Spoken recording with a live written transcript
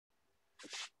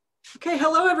Okay,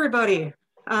 hello everybody.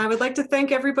 I would like to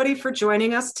thank everybody for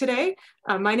joining us today.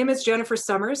 My name is Jennifer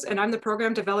Summers and I'm the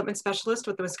Program Development Specialist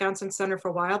with the Wisconsin Center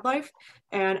for Wildlife.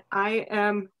 And I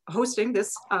am hosting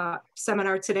this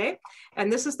seminar today.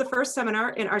 And this is the first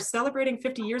seminar in our Celebrating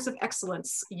 50 Years of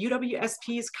Excellence,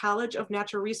 UWSP's College of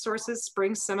Natural Resources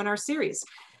Spring Seminar Series.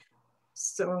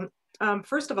 So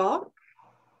first of all,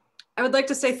 I would like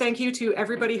to say thank you to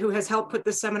everybody who has helped put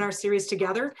this seminar series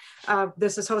together.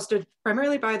 This is hosted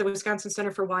primarily by the Wisconsin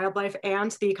Center for Wildlife and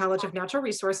the College of Natural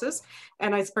Resources.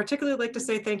 And I'd particularly like to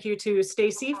say thank you to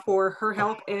Stacy for her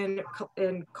help in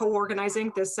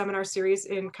co-organizing this seminar series,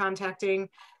 in contacting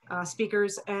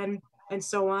speakers and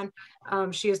so on.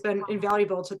 She has been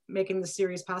invaluable to making the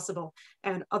series possible,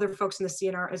 and other folks in the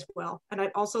CNR as well. And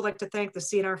I'd also like to thank the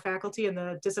CNR faculty and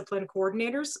the discipline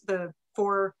coordinators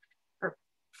for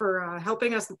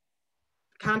helping us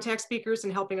contact speakers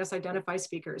and helping us identify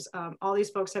speakers. All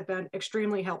these folks have been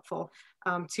extremely helpful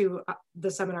to the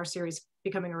seminar series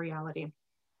becoming a reality.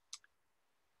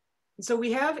 So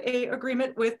we have an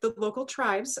agreement with the local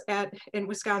tribes in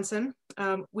Wisconsin.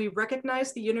 We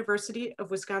recognize the University of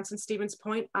Wisconsin-Stevens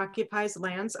Point occupies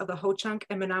lands of the Ho-Chunk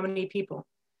and Menominee people.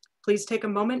 Please take a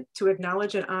moment to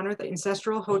acknowledge and honor the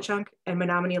ancestral Ho-Chunk and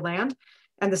Menominee land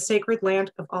and the sacred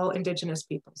land of all Indigenous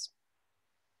peoples.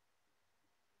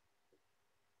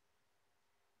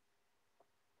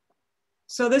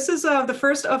 So this is the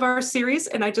first of our series,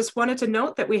 and I just wanted to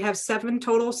note that we have 7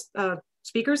 total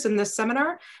speakers in this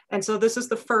seminar. And so this is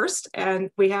the first, and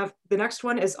we have the next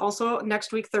one is also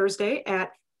next week, Thursday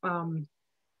at 5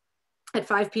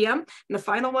 p.m. And the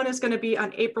final one is going to be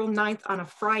on April 9th on a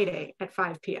Friday at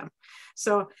 5 p.m.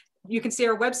 So you can see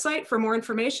our website for more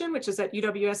information, which is at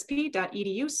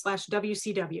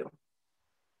uwsp.edu/WCW.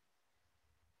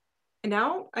 And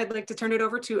now I'd like to turn it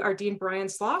over to our Dean Brian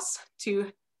Sloss to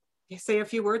say a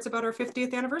few words about our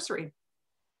 50th anniversary.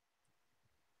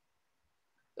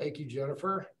 Thank you,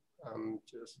 Jennifer. I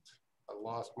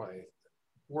lost my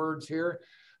words here.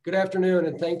 Good afternoon,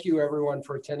 and thank you everyone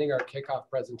for attending our kickoff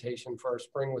presentation for our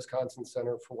Spring Wisconsin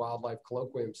Center for Wildlife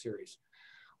Colloquium series.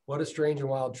 What a strange and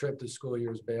wild trip this school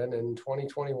year has been, and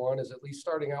 2021 is at least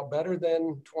starting out better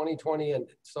than 2020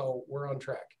 ended, so we're on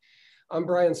track. I'm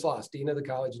Brian Sloss, Dean of the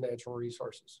College of Natural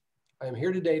Resources. I am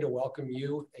here today to welcome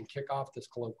you and kick off this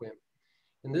colloquium.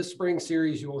 In this spring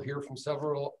series, you will hear from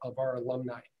several of our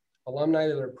alumni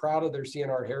that are proud of their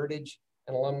CNR heritage,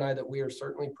 and alumni that we are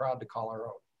certainly proud to call our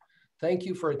own. Thank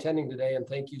you for attending today, and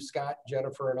thank you, Scott,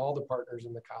 Jennifer, and all the partners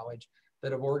in the college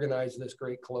that have organized this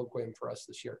great colloquium for us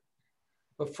this year.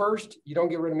 But first, you don't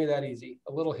get rid of me that easy.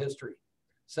 A little history.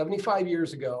 75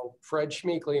 years ago, Fred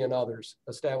Schmeekley and others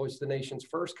established the nation's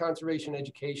first conservation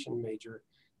education major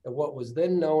at what was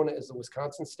then known as the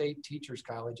Wisconsin State Teachers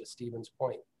College at Stevens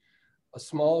Point, a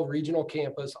small regional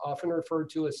campus often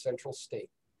referred to as Central State.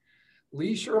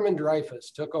 Lee Sherman Dreyfus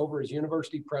took over as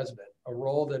university president, a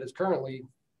role that is currently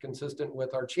consistent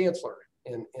with our chancellor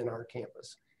in our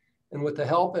campus. And with the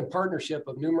help and partnership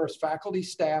of numerous faculty,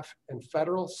 staff, and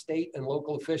federal, state, and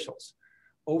local officials,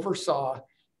 oversaw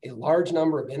a large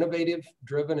number of innovative,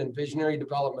 driven, and visionary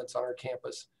developments on our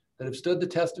campus that have stood the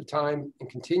test of time and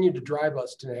continue to drive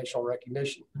us to national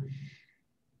recognition.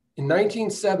 In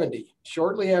 1970,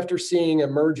 shortly after seeing a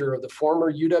merger of the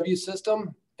former UW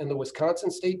system and the Wisconsin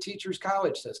State Teachers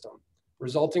College system,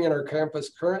 resulting in our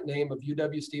campus' current name of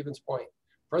UW-Stevens Point,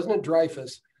 President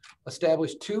Dreyfus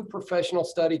established 2 professional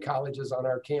study colleges on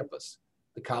our campus,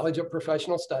 the College of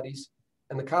Professional Studies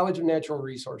and the College of Natural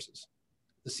Resources.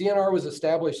 The CNR was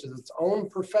established as its own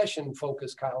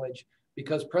profession-focused college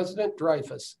because President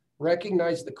Dreyfus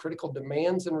recognized the critical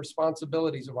demands and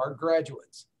responsibilities of our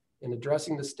graduates in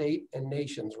addressing the state and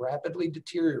nation's rapidly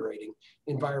deteriorating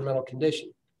environmental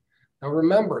condition. Now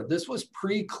remember, this was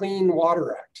pre-Clean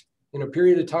Water Act, in a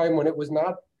period of time when it was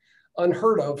not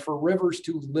unheard of for rivers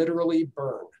to literally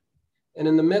burn. And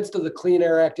in the midst of the Clean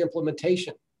Air Act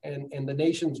implementation and the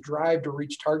nation's drive to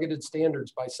reach targeted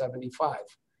standards by 75.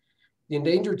 The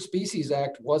Endangered Species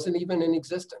Act wasn't even in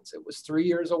existence. It was 3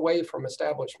 years away from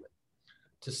establishment.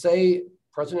 To say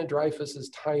President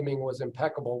Dreyfus's timing was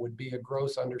impeccable would be a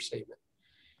gross understatement.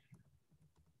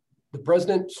 The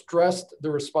president stressed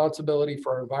the responsibility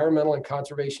for our environmental and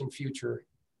conservation future,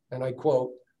 and I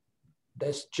quote,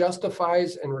 "This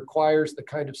justifies and requires the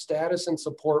kind of status and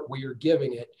support we are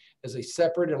giving it as a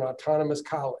separate and autonomous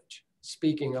college,"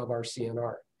 speaking of our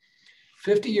CNR.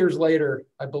 50 years later,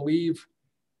 I believe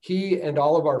he and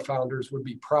all of our founders would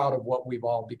be proud of what we've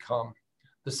all become.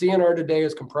 The CNR today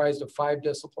is comprised of 5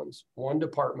 disciplines, 1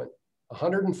 department,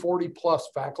 140 plus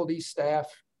faculty,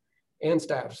 staff,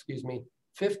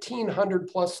 1,500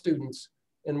 plus students,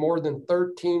 and more than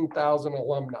 13,000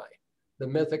 alumni, the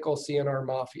mythical CNR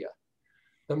Mafia.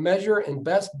 The measure and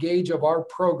best gauge of our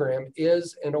program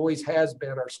is and always has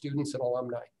been our students and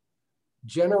alumni.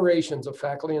 Generations of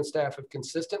faculty and staff have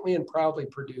consistently and proudly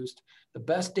produced the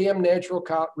best damn natural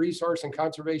resource and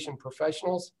conservation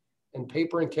professionals and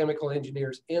paper and chemical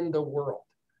engineers in the world.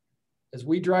 As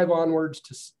we drive onwards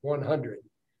to 100,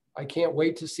 I can't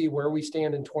wait to see where we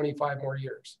stand in 25 more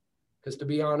years. Because to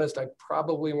be honest, I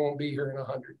probably won't be here in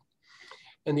 100.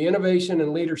 And the innovation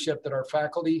and leadership that our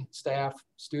faculty, staff,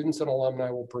 students, and alumni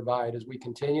will provide as we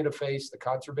continue to face the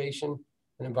conservation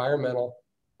and environmental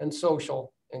and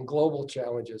social and global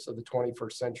challenges of the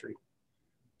 21st century.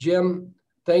 Jim,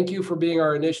 thank you for being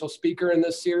our initial speaker in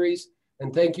this series,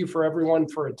 and thank you for everyone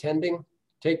for attending.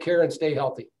 Take care and stay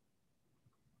healthy.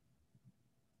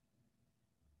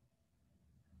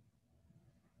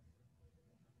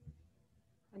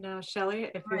 And now, Shelley,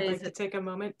 if you'd like to take a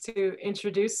moment to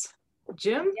introduce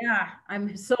Jim. Yeah,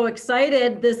 I'm so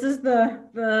excited. This is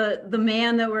the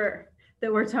man that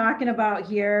we're talking about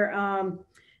here.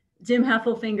 Jim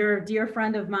Heffelfinger, dear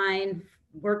friend of mine,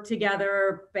 worked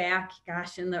together back,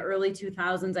 gosh, in the early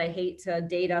 2000s. I hate to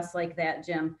date us like that,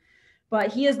 Jim.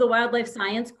 But he is the wildlife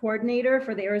science coordinator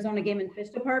for the Arizona Game and Fish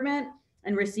Department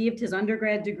and received his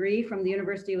undergrad degree from the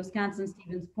University of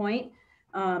Wisconsin-Stevens Point,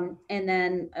 and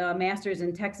then a master's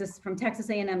in from Texas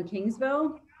A&M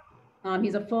Kingsville.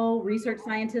 He's a full research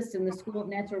scientist in the School of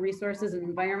Natural Resources and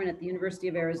Environment at the University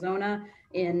of Arizona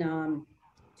in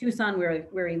Tucson,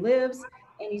 where he lives.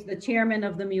 And he's the chairman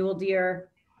of the Mule Deer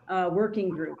Working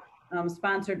Group,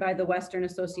 sponsored by the Western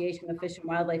Association of Fish and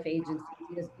Wildlife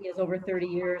Agencies. He has over 30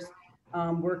 years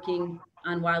working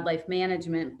on wildlife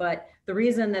management. But the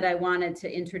reason that I wanted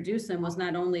to introduce him was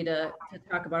not only to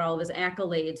talk about all of his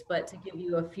accolades, but to give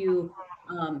you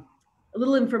a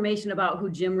little information about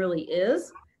who Jim really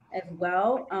is as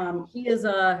well. He is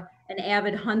an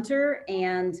avid hunter,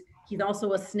 and he's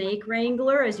also a snake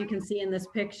wrangler, as you can see in this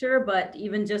picture. But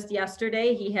even just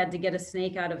yesterday, he had to get a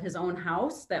snake out of his own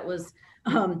house that was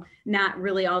not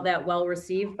really all that well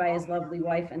received by his lovely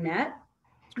wife, Annette,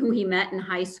 who he met in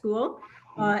high school.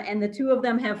 And the two of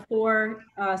them have 4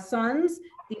 sons,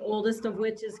 the oldest of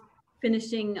which is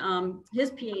finishing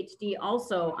his PhD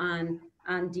also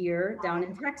on deer down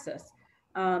in Texas.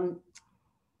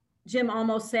 Jim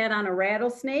almost sat on a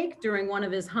rattlesnake during one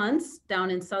of his hunts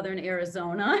down in southern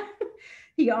Arizona.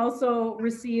 He also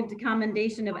received a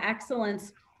commendation of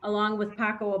excellence along with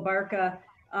Paco Abarca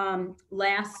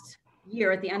last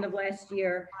year, at the end of last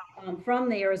year, from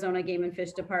the Arizona Game and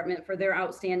Fish Department for their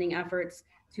outstanding efforts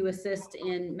to assist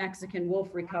in Mexican wolf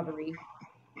recovery.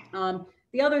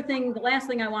 The last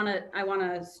thing I want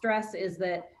to stress is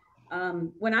that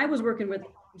when I was working with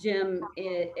Jim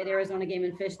at Arizona Game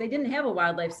and Fish, they didn't have a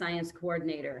wildlife science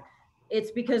coordinator.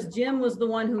 It's because Jim was the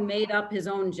one who made up his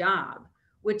own job,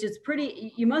 which is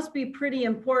you must be pretty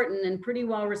important and pretty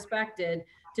well respected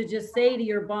to just say to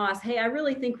your boss, hey, I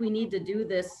really think we need to do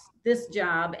this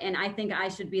job, and I think I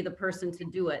should be the person to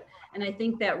do it. And I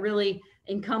think that really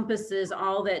encompasses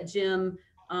all that Jim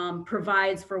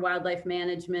provides for wildlife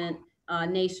management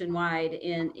nationwide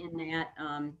in that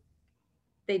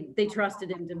they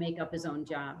trusted him to make up his own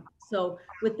job. So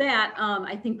with that,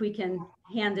 I think we can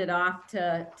hand it off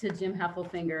to Jim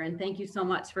Heffelfinger. And thank you so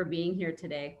much for being here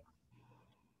today.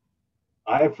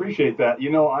 I appreciate that.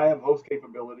 You know, I have host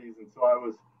capabilities, and so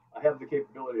I have the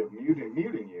capability of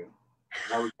muting you.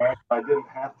 And I was glad I didn't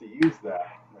have to use that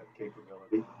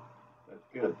capability. That's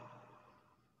good.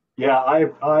 Yeah,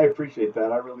 I appreciate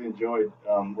that. I really enjoyed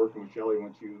working with Shelley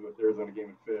when she was with Arizona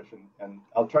Game and Fish, and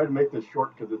I'll try to make this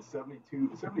short because it's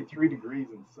 73 degrees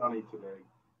and sunny today,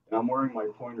 and I'm wearing my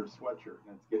pointer sweatshirt,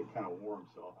 and it's getting kind of warm,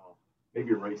 so I'll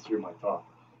maybe race through my talk.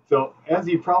 So as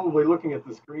you probably looking at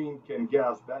the screen can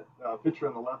guess, that picture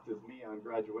on the left is me on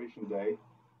graduation day,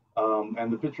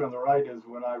 and the picture on the right is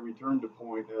when I returned to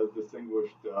Point as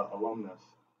distinguished alumnus.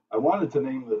 I wanted to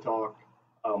name the talk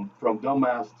from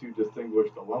dumbass to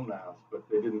distinguished alumnus, but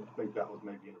they didn't think that was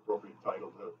maybe an appropriate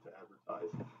title to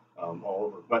advertise all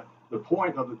over. But the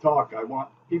point of the talk, I want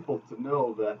people to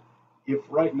know that if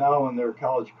right now in their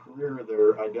college career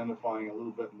they're identifying a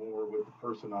little bit more with the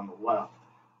person on the left,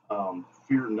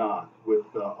 fear not. With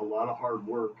a lot of hard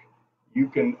work, you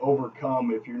can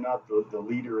overcome if you're not the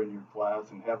leader in your class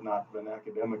and have not been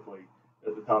academically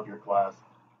at the top of your class.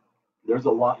 There's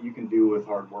a lot you can do with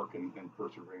hard work and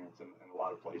perseverance in a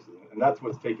lot of places. And that's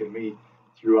what's taken me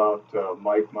throughout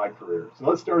my career. So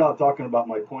let's start out talking about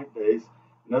my Point days.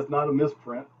 And that's not a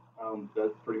misprint.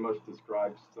 That pretty much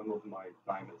describes some of my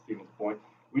time at Stevens Point.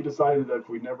 We decided that if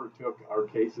we never took our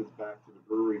cases back to the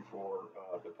brewery for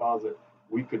deposit,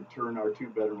 we could turn our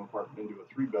 2-bedroom apartment into a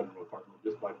 3-bedroom apartment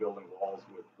just by building walls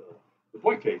with the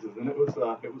point cases, and it was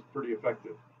pretty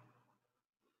effective.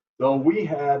 So we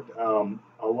had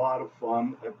a lot of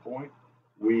fun at Point.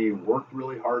 We worked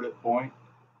really hard at Point.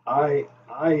 I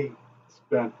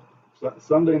spent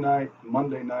Sunday night,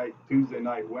 Monday night, Tuesday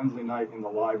night, Wednesday night in the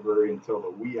library until the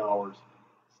wee hours,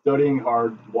 studying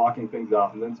hard, blocking things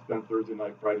out, and then spent Thursday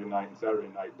night, Friday night, and Saturday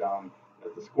night down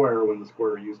at the square, when the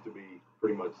square used to be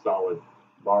pretty much solid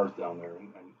bars down there. And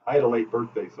I had a late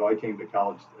birthday, so I came to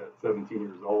college at 17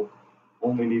 years old.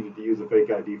 Only needed to use a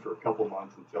fake ID for a couple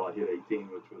months until I hit 18,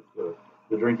 which was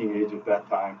the drinking age at that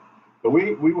time. But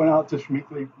we went out to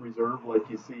Schmeekley Reserve, like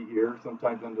you see here,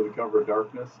 sometimes under the cover of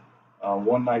darkness.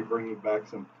 One night bringing back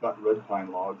some cut red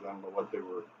pine logs. I don't know what they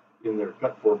were in there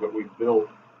cut for, but we built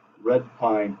red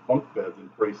pine bunk beds in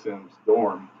Prey Sims'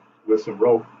 dorm with some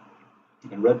rope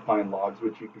and red pine logs,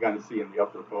 which you can kind of see in the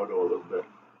upper photo a little bit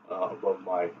above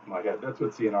my head. That's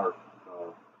what CNR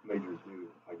majors do,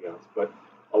 I guess. But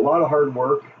a lot of hard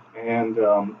work and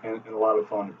a lot of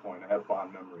fun at Point. I have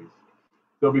fond memories.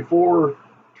 So before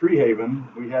Tree Haven,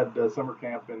 we had summer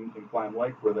camp in Clam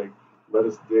Lake, where they let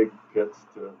us dig pits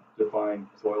to define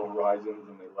soil horizons,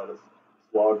 and they let us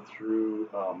slog through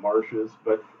marshes.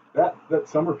 But that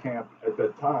summer camp at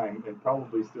that time, and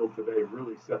probably still today,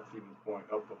 really set Stevens Point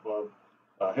up above,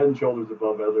 head and shoulders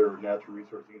above other natural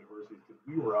resource universities, because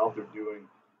we were out there doing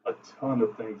a ton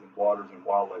of things in waters and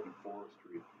wildlife and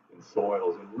forestry and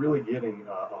soils, and really getting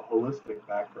a holistic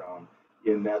background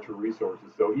in natural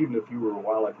resources. So even if you were a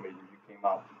wildlife major, you came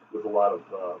out with a lot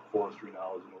of forestry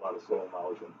knowledge and a lot of soil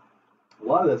knowledge, and a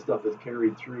lot of that stuff is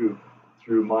carried through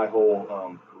my whole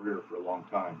career for a long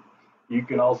time. You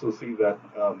can also see that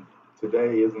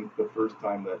today isn't the first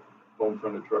time that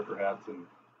foam-fronted trucker hats and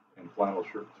flannel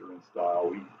shirts are in style.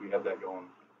 We had that going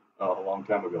a long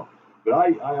time ago. But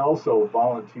I also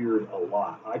volunteered a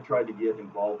lot. I tried to get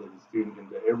involved as a student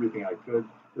into everything I could.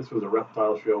 This was a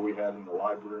reptile show we had in the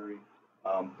library,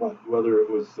 but whether it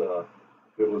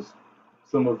was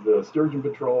some of the sturgeon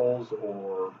patrols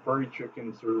or prairie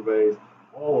chicken surveys,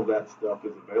 all of that stuff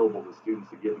is available to students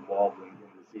to get involved in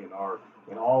the CNR,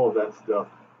 and all of that stuff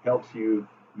helps you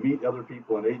meet other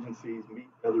people in agencies, meet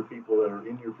other people that are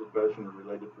in your profession or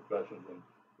related professions,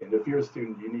 and if you're a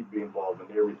student, you need to be involved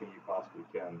in everything you possibly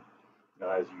can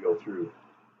as you go through.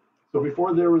 So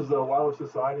before there was the Wildlife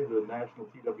Society, the National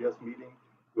TWS meeting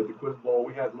with the Quiz Bowl,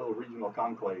 we had little regional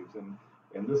conclaves,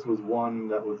 and this was one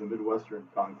that was a Midwestern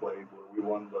conclave where we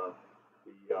won the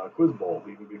Quiz Bowl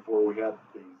even before we had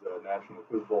these national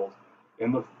Quiz Bowls.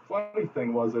 And the funny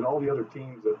thing was that all the other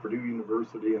teams at Purdue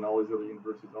University and all these other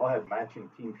universities all had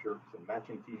matching team shirts and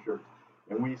matching T-shirts,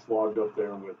 and we slogged up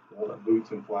there with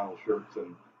boots and flannel shirts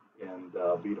and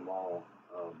beat them all.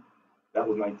 That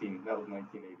was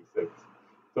 1986.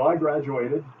 So I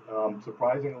graduated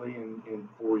surprisingly in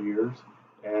 4 years,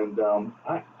 and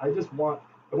I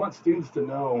want students to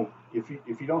know, if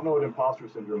you don't know what imposter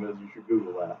syndrome is, you should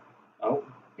Google that.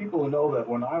 People know that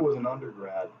when I was an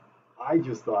undergrad, I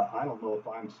just thought, I don't know if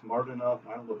I'm smart enough,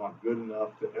 I don't know if I'm good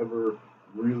enough to ever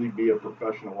really be a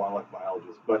professional wildlife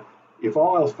biologist. But if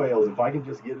all else fails, if I can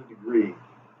just get a degree,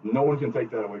 no one can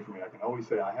take that away from me. I can always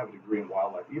say I have a degree in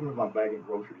wildlife. Even if I'm bagging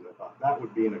groceries, I thought that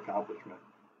would be an accomplishment.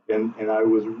 And I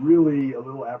was really a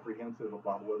little apprehensive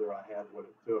about whether I had what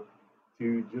it took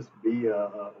to just be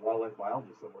a wildlife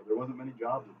biologist somewhere. There wasn't many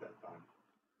jobs at that time.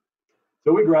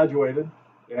 So we graduated,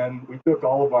 and we took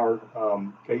all of our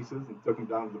cases and took them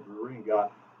down to the brewery and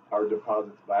got our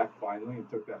deposits back finally, and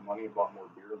took that money and bought more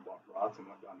beer and bought brats and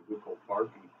went down to Blue Coal Park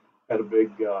and had a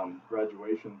big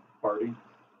graduation party.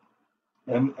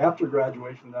 And after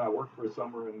graduation, then I worked for a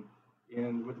summer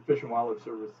with the Fish and Wildlife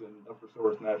Service in Upper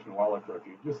Source National Wildlife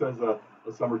Refuge, just as a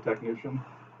summer technician,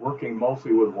 working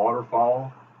mostly with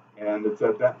waterfowl. And it's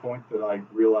at that point that I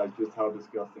realized just how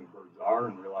disgusting birds are,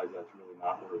 and realized that's really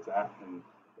not where it's at,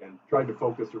 and tried to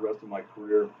focus the rest of my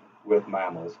career with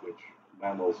mammals, which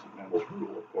mammals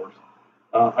rule, of course.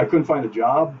 I couldn't find a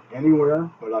job anywhere,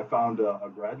 but I found a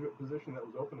graduate position that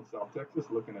was open in South Texas,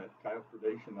 looking at coyote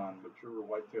predation on mature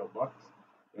white-tailed bucks.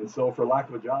 And so for lack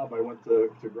of a job, I went to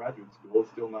graduate school,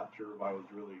 still not sure if I was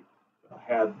really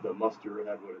had the muster,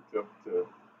 had what it took to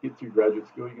get through graduate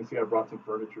school. You can see I brought some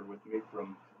furniture with me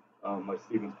from my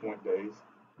Stevens Point days,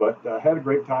 but had a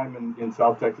great time in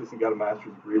South Texas and got a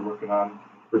master's degree working on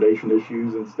predation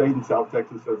issues, and stayed in South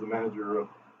Texas as the manager of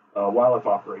wildlife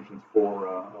operations for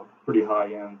a pretty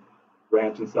high-end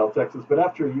ranch in South Texas. But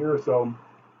after a year or so,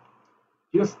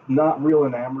 just not real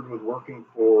enamored with working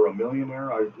for a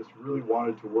millionaire. I just really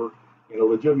wanted to work in a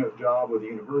legitimate job with a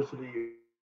university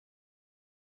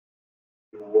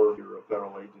or a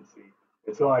federal agency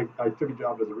And so I took a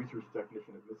job as a research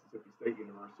technician at Mississippi State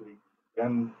University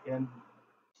and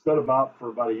set about for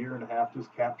about a year and a half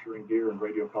just capturing deer and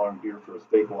radio collaring deer for a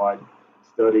statewide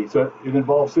study. So it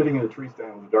involved sitting in a tree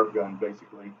stand with a dart gun,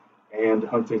 basically, and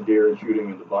hunting deer and shooting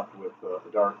in the butt with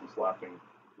a dart and slapping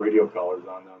radio collars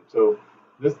on them. So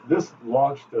this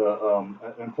launched an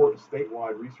important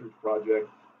statewide research project,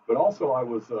 but also I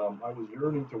was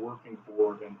yearning to working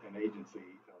for an agency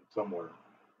somewhere.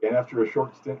 And after a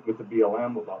short stint with the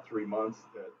BLM, about 3 months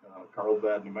at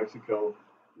Carlsbad, New Mexico,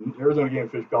 Arizona Game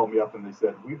and Fish called me up and they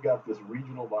said, we've got this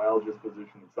regional biologist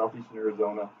position in southeastern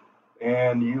Arizona,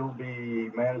 and you'll be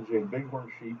managing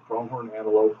bighorn sheep, pronghorn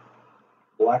antelope,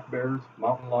 black bears,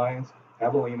 mountain lions,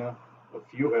 javelina, a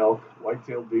few elk,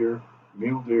 white-tailed deer,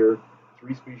 mule deer,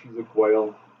 3 species of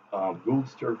quail,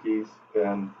 Gould's turkeys,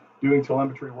 and doing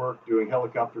telemetry work, doing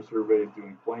helicopter surveys,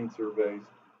 doing plane surveys,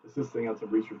 assisting on some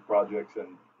research projects,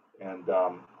 and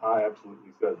I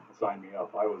absolutely said, sign me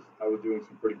up. I was doing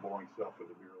some pretty boring stuff with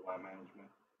the Bureau of Land Management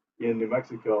in New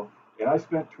Mexico, and I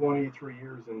spent 23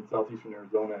 years in southeastern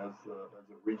Arizona as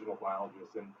a regional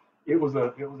biologist, and it was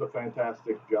a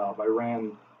fantastic job. I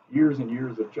ran years and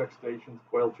years of check stations,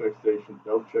 quail check stations,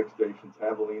 dove check stations,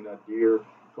 javelina, deer,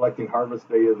 collecting harvest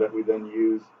data that we then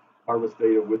use, harvest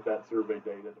data with that survey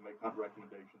data to make hunt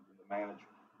recommendations and to manage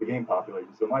the game population.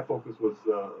 So my focus was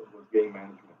game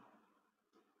management,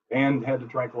 and had to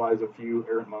tranquilize a few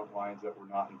errant mountain lions that were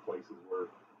not in places where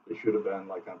they should have been,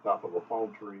 like on top of a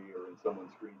palm tree or in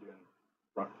someone's screened-in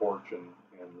front porch, and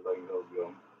letting those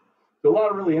go. So a lot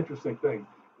of really interesting things.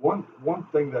 One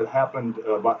thing that happened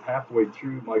about halfway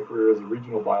through my career as a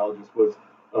regional biologist was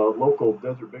a local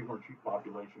desert bighorn sheep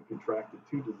population contracted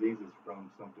 2 diseases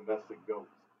from some domestic goats.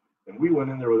 And we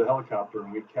went in there with a helicopter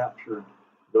and we captured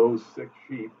those sick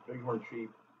sheep, bighorn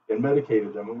sheep, and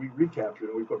medicated them. And we recaptured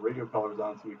them. We put radio collars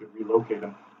on so we could relocate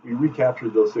them. We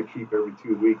recaptured those sick sheep every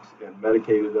 2 weeks and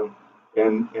medicated them,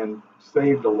 and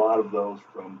saved a lot of those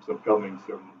from succumbing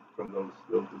from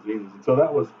those diseases. And so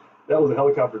that was a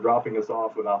helicopter dropping us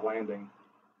off without landing,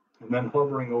 and then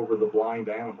hovering over the blind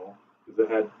animal because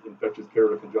it had infectious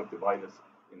keratoconjunctivitis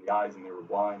in the eyes and they were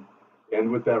blind.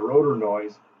 And with that rotor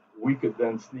noise, we could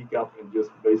then sneak up and just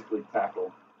basically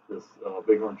tackle this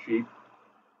bighorn sheep,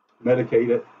 medicate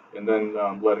it, and then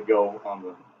let it go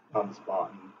on the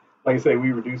spot. And like I say,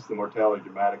 we reduced the mortality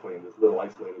dramatically in this little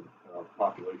isolated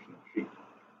population of sheep.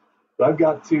 So I've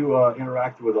got to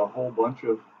interact with a whole bunch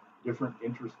of different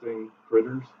interesting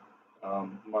critters.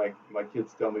 My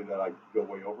kids tell me that I go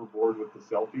way overboard with the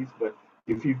selfies, but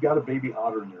if you've got a baby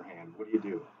otter in your hand, what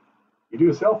do? You do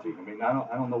a selfie. I mean, I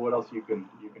don't know what else you can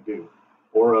do,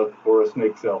 or a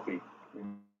snake selfie,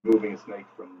 removing a snake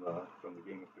from the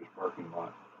Game and Fish parking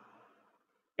lot.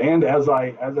 And as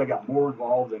I got more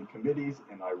involved in committees,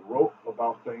 and I wrote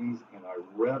about things, and I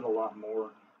read a lot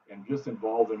more, and just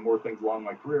involved in more things along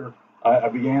my career, I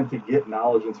began to get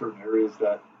knowledge in certain areas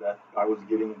that I was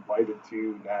getting invited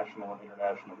to national and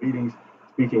international meetings,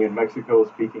 speaking in Mexico,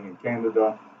 speaking in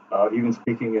Canada, even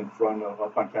speaking in front of,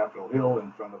 up on Capitol Hill,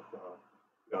 in front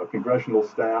of congressional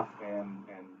staff and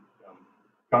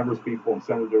Congress people and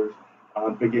senators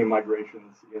on big game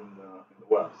migrations in the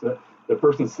West. The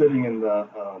person sitting in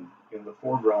the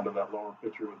foreground of that lower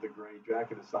picture with the gray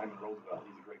jacket is Simon Roosevelt.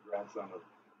 He's a great grandson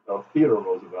of Theodore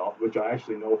Roosevelt, which I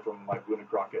actually know from my Boone and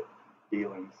Crockett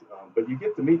dealings. But you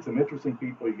get to meet some interesting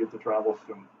people. You get to travel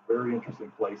some very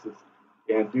interesting places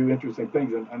and do interesting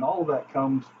things. And all of that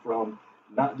comes from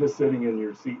not just sitting in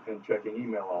your seat and checking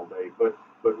email all day, but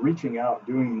reaching out,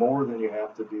 doing more than you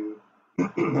have to do,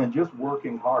 and just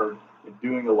working hard and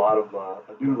doing a lot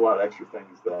of extra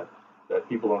things that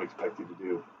people don't expect you to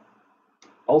do.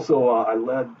 Also, I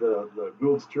led the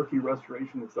Gould's turkey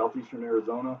restoration in southeastern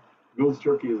Arizona. Gould's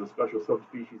turkey is a special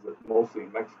subspecies that's mostly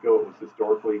in Mexico. It was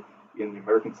historically in the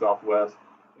American Southwest.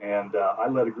 And I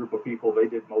led a group of people. They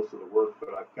did most of the work, but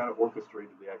I've kind of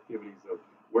orchestrated the activities of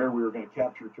where we were going to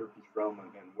capture turkeys from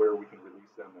and where we can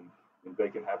release them in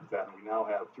vacant habitat. And we now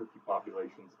have turkey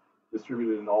populations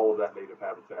distributed in all of that native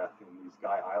habitat in these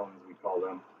sky islands, we call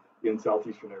them, in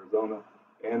southeastern Arizona.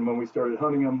 And when we started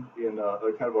hunting them in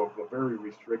a kind of a very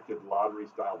restricted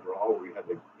lottery-style draw, where we had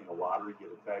to, in a lottery, get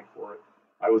a tag for it,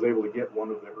 I was able to get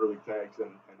one of the early tags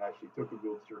and actually took a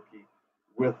Gould's turkey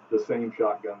with the same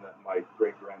shotgun that my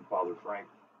great-grandfather Frank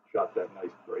shot that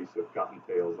nice brace of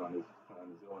cottontails on his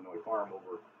Illinois farm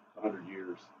over 100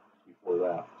 years before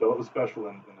that. So it was special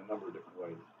in a number of different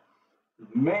ways.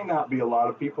 May not be a lot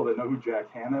of people that know who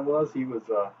Jack Hanna was. He was,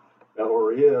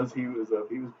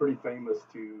 he was pretty famous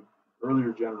to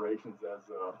earlier generations as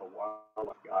a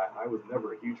wildlife guy. I was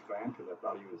never a huge fan because I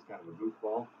thought he was kind of a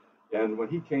goofball. And when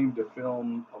he came to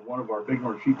film one of our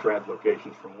Bighorn sheep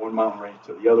translocations from one mountain range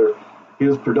to the other,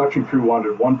 his production crew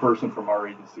wanted one person from our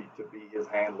agency to be his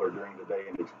handler during the day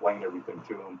and explain everything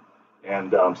to him.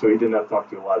 And so he didn't have to talk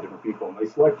to a lot of different people. And they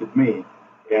selected me.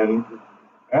 And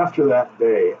after that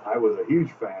day, I was a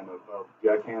huge fan of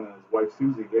Jack Hanna and his wife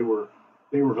Susie. They were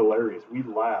hilarious. We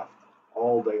laughed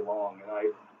all day long.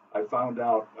 And I found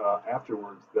out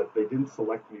afterwards that they didn't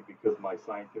select me because of my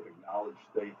scientific knowledge.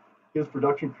 His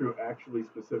production crew actually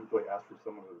specifically asked for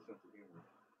someone with a sense of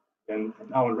humor. And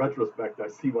now in retrospect, I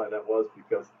see why that was,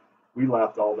 because we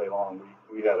laughed all day long.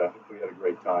 We had a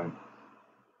great time.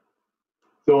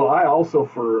 So I also,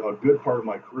 for a good part of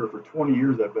my career, for 20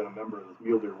 years, I've been a member of this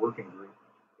mule deer working group.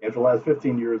 And for the last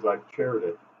 15 years, I've chaired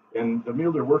it. And the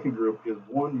mule deer working group is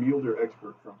one mule deer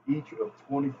expert from each of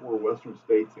 24 Western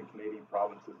states and Canadian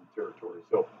provinces and territories.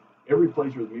 So every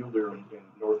place there's mule deer in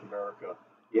North America,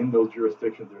 in those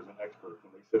jurisdictions, there's an expert,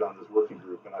 and they sit on this working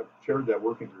group. And I've chaired that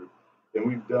working group. And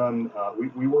we've done, we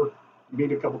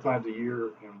meet a couple times a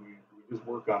year, and we just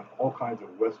work on all kinds of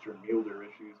Western mule deer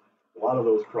issues. A lot of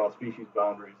those cross species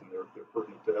boundaries, and they're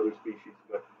pertinent to other species.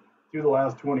 But through the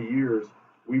last 20 years,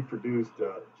 we've produced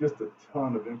just a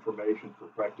ton of information for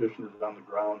practitioners on the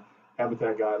ground,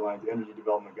 habitat guidelines, energy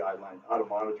development guidelines, how to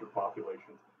monitor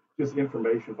populations, just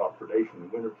information about predation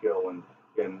and winter kill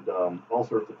and all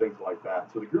sorts of things like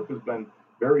that. So the group has been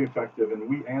very effective, and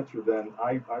we answer then,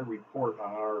 I report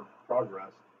on our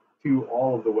progress to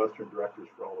all of the Western directors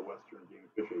for all the Western game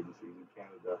and fish agencies in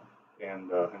Canada and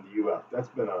the US. That's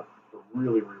been a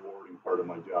really rewarding part of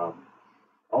my job.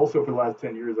 Also, for the last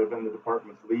 10 years, I've been the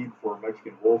department's lead for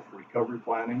Mexican wolf recovery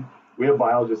planning. We have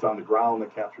biologists on the ground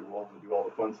that capture wolves and do all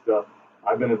the fun stuff.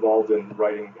 I've been involved in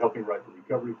helping write the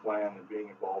recovery plan and being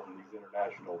involved in these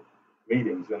international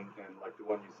meetings and like the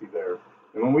one you see there.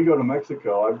 And when we go to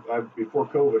Mexico, before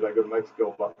COVID, I go to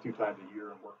Mexico about 2 times a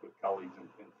year and work with colleagues and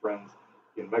friends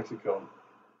in Mexico.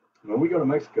 And when we go to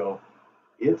Mexico,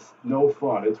 it's no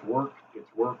fun. It's work,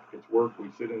 it's work, it's work. We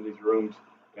sit in these rooms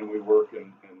and we work,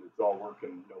 and it's all work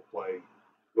and no play.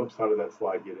 Whoops, how did that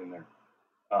slide get in there?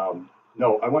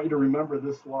 No, I want you to remember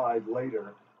this slide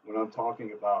later when I'm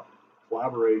talking about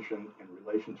collaboration and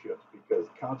relationships, because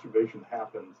conservation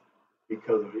happens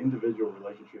because of individual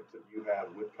relationships that you have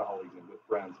with colleagues and with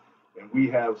friends. And we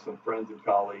have some friends and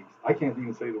colleagues. I can't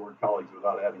even say the word colleagues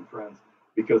without adding friends,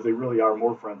 because they really are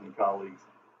more friends and colleagues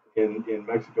in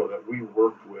Mexico that we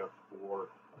worked with for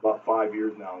about 5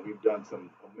 years now. And we've done some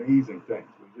amazing things.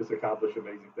 We've just accomplished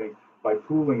amazing things by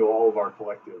pooling all of our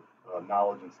collective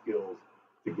knowledge and skills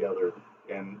together.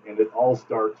 And it all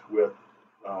starts with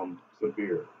some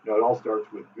beer. It all starts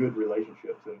with good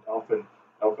relationships, and often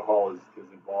alcohol is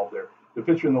involved there. The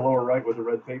picture in the lower right with the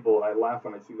red table, I laugh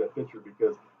when I see that picture,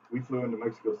 because we flew into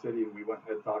Mexico City and we went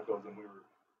and had tacos, and we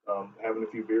were having a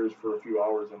few beers for a few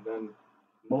hours, and then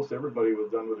most everybody was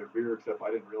done with their beer, except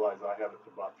I didn't realize I had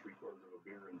about 3/4 of a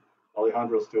beer. And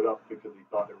Alejandro stood up because he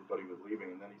thought everybody was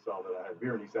leaving, and then he saw that I had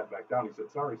beer, and he sat back down. He said,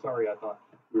 sorry, I thought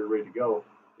we were ready to go.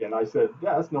 And I said,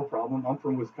 yeah, that's no problem. I'm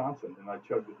from Wisconsin. And I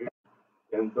chugged the beer.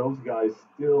 And those guys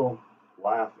still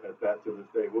laugh at that to this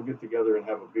day. We'll get together and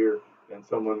have a beer, and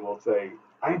someone will say,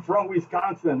 I'm from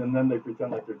Wisconsin, and then they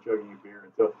pretend like they're chugging a beer.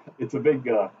 And so it's a big,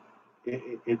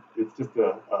 it's just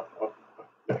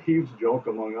a huge joke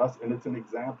among us, and it's an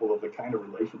example of the kind of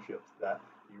relationships that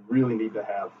you really need to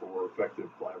have for effective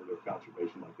collaborative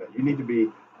conservation like that. You need to be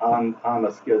on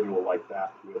a schedule like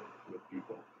that with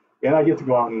people. And I get to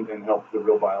go out and help the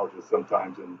real biologists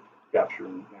sometimes and capture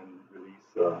and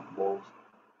release wolves.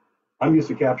 I'm used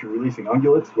to releasing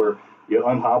ungulates, where you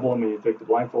unhobble them and you take the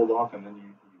blindfold off, and then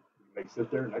you may sit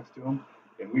there next to them.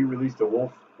 And we released a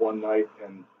wolf one night,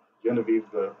 and Genevieve,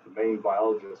 the main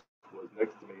biologist, was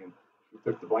next to me, and we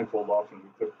took the blindfold off and we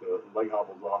took the leg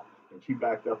hobbles off, and she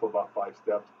backed up about 5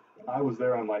 steps. And I was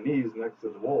there on my knees next to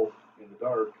the wolf in the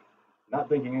dark, not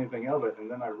thinking anything of it. And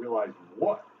then I realized,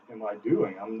 what am I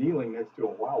doing? I'm kneeling next to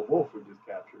a wild wolf we just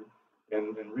captured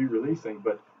and re-releasing.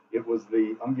 But it was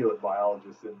the ungulate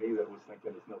biologist in me that was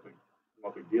thinking it's no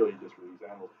big deal, you just release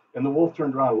animals. And the wolf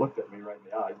turned around and looked at me right in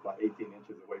the eyes, about 18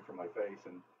 inches away from my face.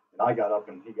 And I got up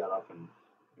and he got up, and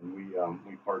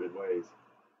we parted ways.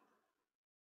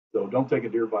 So don't take a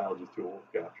deer biologist to a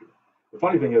wolf capture. The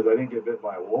funny thing is, I didn't get bit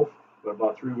by a wolf, but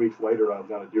about 3 weeks later, I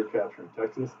was on a deer capture in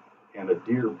Texas, and a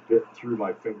deer bit through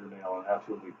my fingernail and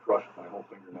absolutely crushed my whole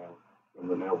fingernail from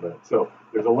the nail bed. So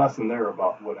there's a lesson there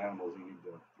about what animals you need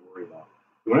to worry about.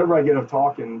 Whenever I get a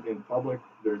talk in public,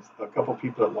 there's a couple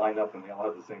people that line up and they all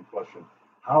have the same question: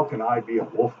 how can I be a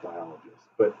wolf biologist?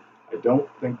 But I don't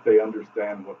think they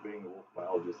understand what being a wolf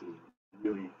biologist is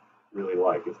really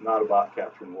like. It's not about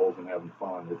capturing wolves and having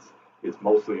fun. It's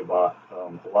mostly about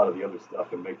a lot of the other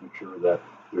stuff and making sure that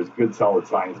there's good solid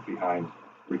science behind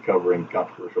recovering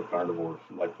controversial carnivores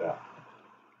like that.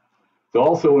 So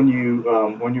also when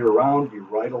you're around, you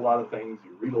write a lot of things,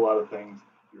 you read a lot of things,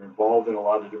 you're involved in a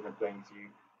lot of different things.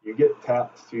 You get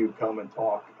tapped to come and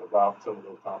talk about some of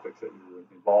those topics that you're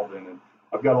involved in. And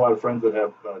I've got a lot of friends that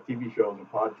have TV shows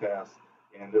and podcasts,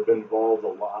 and have been involved a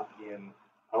lot in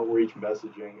outreach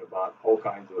messaging about all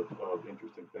kinds of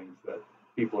interesting things that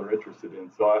people are interested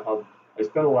in. So I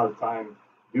spend a lot of time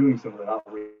doing some of that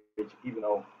outreach, even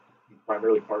though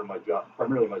primarily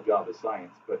my job is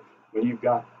science. But when you've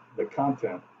got the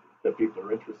content that people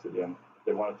are interested in,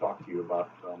 they want to talk to you about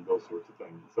those sorts of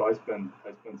things. So I spend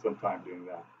some time doing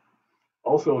that.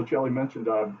 Also, Shelley mentioned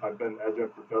I've been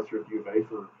adjunct professor at U of A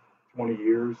for 20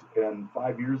 years, and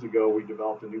 5 years ago we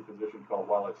developed a new position called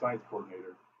wildlife science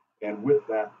coordinator. And with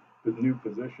that new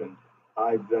position,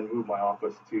 I then moved my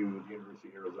office to the University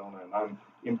of Arizona, and I'm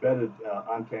embedded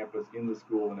on campus in the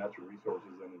School of Natural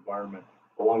Resources and Environment,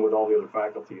 along with all the other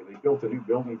faculty. And they built a new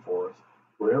building for us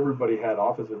where everybody had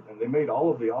offices, and they made all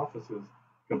of the offices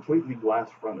completely glass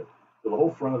fronted. So the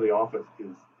whole front of the office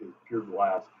is pure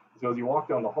glass. So as you walk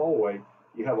down the hallway,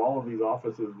 you have all of these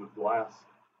offices with glass.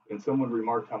 And someone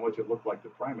remarked how much it looked like the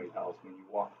primate house when you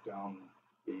walk down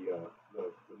the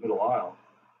middle aisle.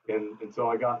 And so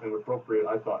I got an appropriate,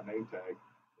 I thought, name tag,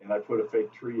 and I put a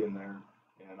fake tree in there,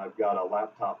 and I've got a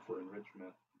laptop for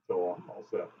enrichment, so I'm all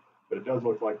set. But it does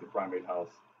look like the primate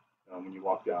house when you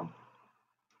walk down.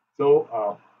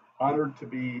 So honored to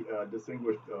be a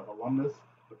distinguished alumnus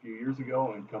a few years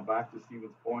ago and come back to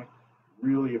Stevens Point.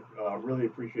 Really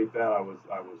appreciate that. I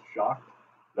was shocked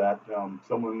that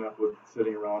someone that was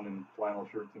sitting around in flannel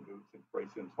shirts and boots in Prey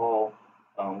Sims Hall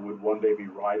would one day be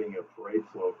riding a parade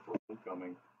float for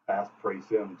homecoming past Prey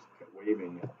Sims,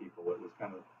 waving at people. It was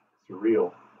kind of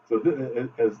surreal. So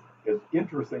as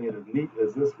interesting and as neat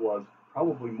as this was,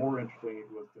 probably more interesting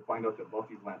it was to find out that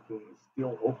Buffy's Lampoon is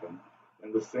still open,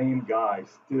 and the same guy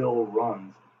still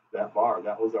runs that bar.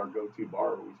 That was our go-to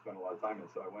bar where we spent a lot of time in.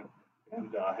 So I went and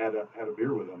had a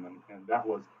beer with him, and that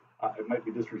was, it might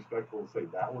be disrespectful to say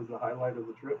that was the highlight of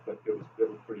the trip, but it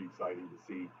was pretty exciting to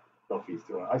see Buffy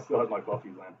still. I still have my Buffy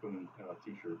Lampoon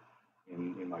t-shirt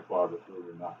in my closet, believe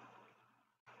it or not.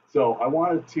 So I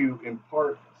wanted to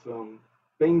impart some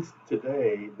things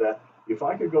today that if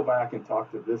I could go back and talk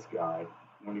to this guy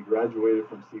when he graduated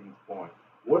from Stevens Point,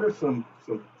 what are some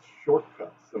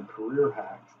shortcuts, some career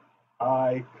hacks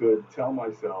I could tell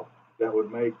myself that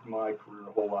would make my career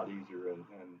a whole lot easier and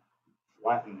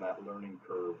flatten that learning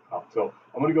curve out. So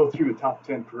I'm going to go through the top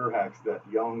 10 career hacks that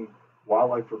young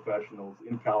wildlife professionals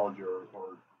in college or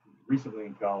recently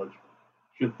in college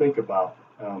should think about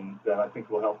that I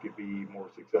think will help you be more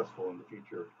successful in the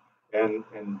future. And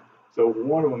so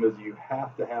one of them is you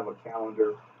have to have a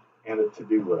calendar and a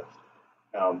to-do list.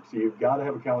 So you've got to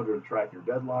have a calendar to track your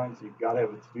deadlines. You've got to have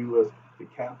a to-do list to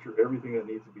capture everything that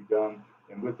needs to be done.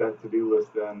 And with that to-do list,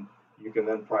 then you can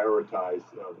then prioritize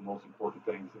the most important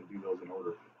things and do those in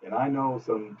order. And I know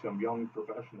some young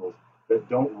professionals that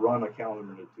don't run a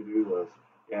calendar and a to-do list,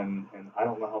 and I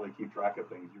don't know how they keep track of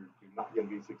things. You're not going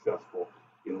to be successful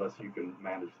unless you can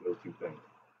manage those two things.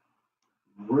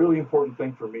 Really important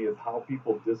thing for me is how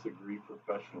people disagree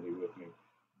professionally with me.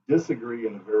 Disagree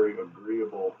in a very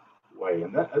agreeable way,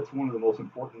 and that's one of the most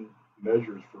important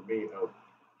measures for me of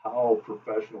how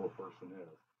professional a person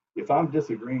is. If I'm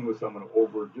disagreeing with someone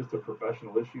over just a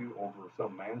professional issue, over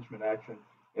some management action,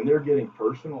 and they're getting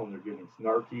personal and they're getting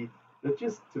snarky, that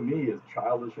just to me is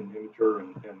childish and immature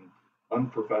and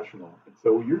unprofessional. And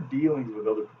so your dealings with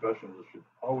other professionals should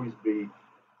always be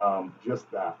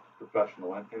just that,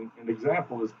 professional. And an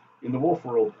example is in the wolf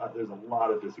world, there's a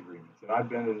lot of disagreements. And I've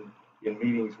been in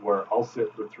meetings where I'll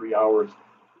sit for 3 hours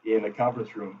in a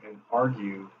conference room and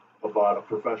argue about a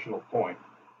professional point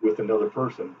with another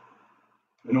person.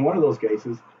 And in one of those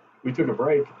cases, we took a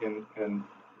break and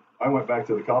I went back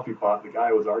to the coffee pot. The guy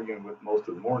I was arguing with most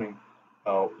of the morning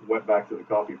went back to the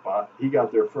coffee pot. He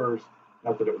got there first,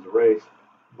 not that it was a race,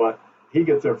 but he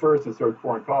gets there first and started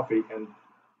pouring coffee. And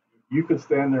you could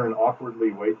stand there and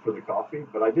awkwardly wait for the coffee,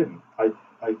 but I didn't.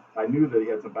 I knew that he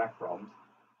had some back problems.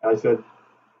 And I said,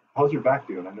 how's your back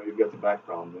doing? I know you've got some back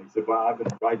problems. And he said, well, I've been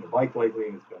riding a bike lately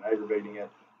and it's been aggravating it.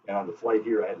 And on the flight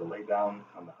here, I had to lay down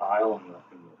on the aisle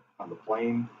on the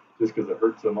plane just because it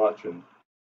hurt so much.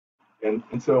 And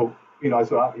so, I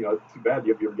said, it's too bad.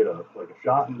 You ever get a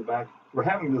shot in the back? We're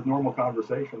having this normal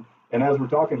conversation. And as we're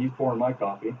talking, he's pouring my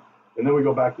coffee. And then we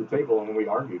go back to the table and then we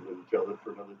argued with each other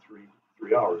for another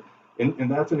three hours.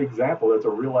 And that's an example. That's a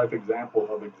real life example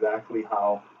of exactly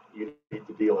how you need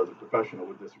to deal as a professional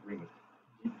with disagreements.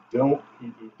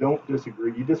 you don't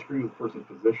disagree. You disagree with the person's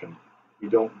position. You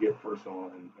don't get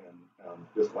personal and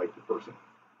dislike the person.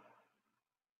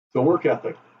 So work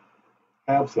ethic,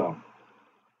 have some.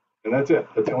 And that's it.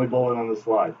 That's the only bullet on the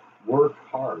slide. Work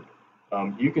hard.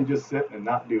 You can just sit and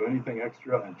not do anything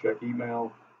extra and check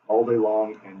email all day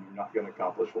long, and you're not going to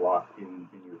accomplish a lot in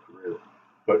your career.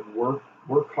 But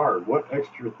work hard. What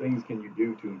extra things can you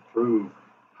do to improve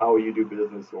how you do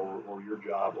business or your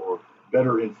job, or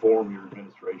better inform your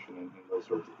administration and those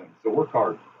sorts of things? So work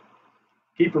hard.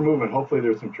 Keep her moving. Hopefully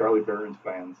there's some Charlie Barron's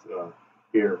fans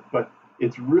here. But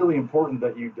it's really important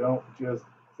that you don't just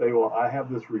say, well, I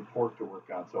have this report to work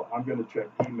on, so I'm going to check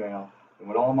email, and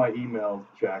when all my emails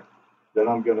checked, then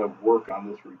I'm going to work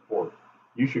on this report.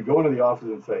 You should go into the office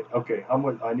and say, okay, how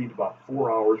much? I need about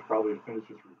 4 hours probably to finish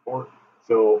this report,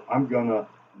 so I'm going to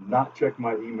not check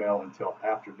my email until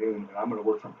afternoon, and I'm going to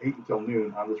work from 8 until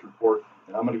noon on this report,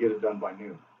 and I'm going to get it done by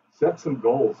noon. Set some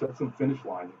goals, set some finish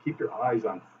lines, and keep your eyes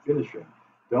on finishing.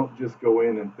 Don't just go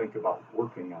in and think about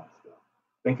working on stuff.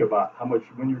 Think about how much,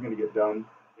 when you're going to get done,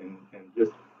 and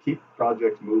just keep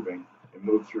projects moving and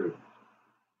move through.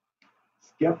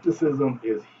 Skepticism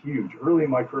is huge. Early in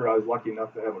my career, I was lucky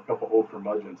enough to have a couple old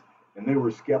curmudgeons, and they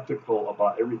were skeptical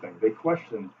about everything. They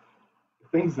questioned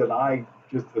things that I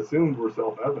just assumed were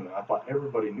self-evident. I thought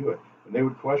everybody knew it, and they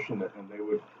would question it, and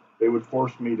they would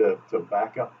force me to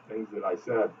back up things that I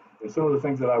said. And some of the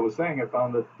things that I was saying, I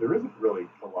found that there isn't really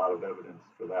a lot of evidence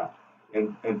for that.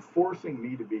 And forcing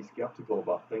me to be skeptical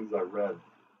about things I read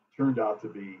turned out to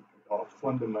be a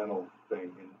fundamental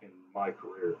thing in my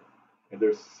career. And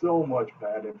there's so much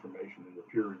bad information in the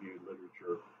peer-reviewed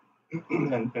literature.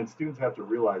 and students have to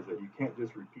realize that you can't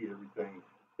just repeat everything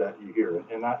that you hear.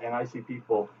 And I see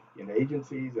people in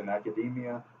agencies and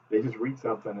academia, they just read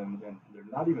something and they're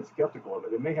not even skeptical of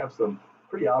it. It may have some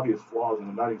pretty obvious flaws, and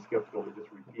they're not even skeptical, they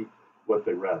just repeat what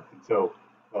they read. And so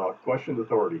question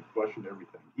authority, question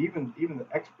everything. Even the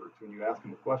experts, when you ask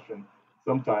them a question,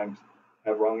 sometimes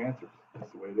have wrong answers.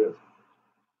 That's the way it is.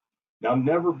 Now,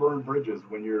 never burn bridges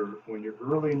when you're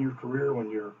early in your career, when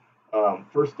you're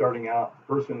first starting out.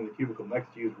 The person in the cubicle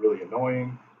next to you is really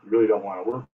annoying. You really don't want to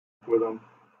work with them.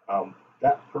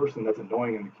 That person that's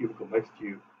annoying in the cubicle next to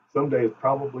you someday is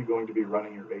probably going to be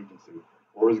running your agency,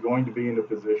 or is going to be in a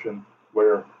position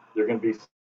where they're going to be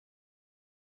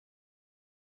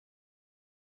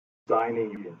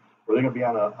signing you, or they're going to be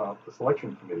on a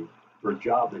selection committee for a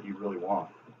job that you really want.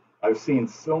 I've seen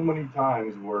so many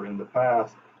times where in the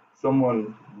past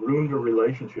someone ruined a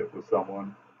relationship with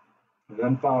someone and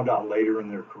then found out later in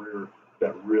their career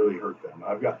that really hurt them.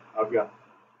 I've got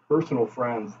personal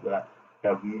friends that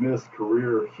have missed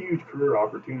huge career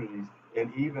opportunities, and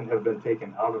even have been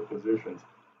taken out of positions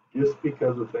just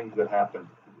because of things that happened,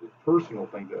 personal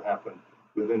things that happened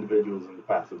with individuals in the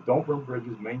past. So don't burn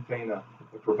bridges, maintain a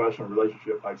professional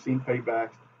relationship. I've seen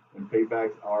paybacks, and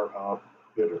paybacks are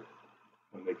bitter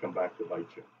when they come back to bite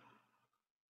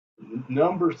you.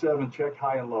 Number 7, check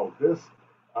high and low. This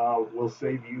will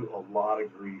save you a lot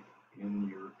of grief in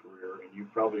your career, and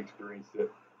you've probably experienced it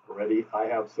already. I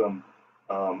have some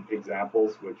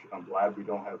examples, which I'm glad we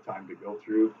don't have time to go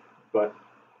through, but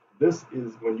this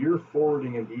is when you're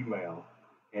forwarding an email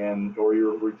or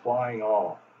you're replying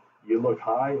all, you look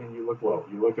high and you look low.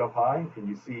 You look up high and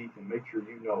you see and make sure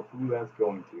you know who that's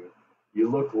going to. You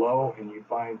look low and you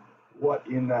find what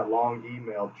in that long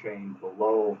email chain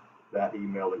below that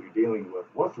email that you're dealing with,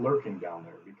 what's lurking down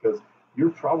there, because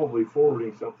you're probably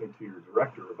forwarding something to your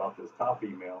director about this top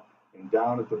email, and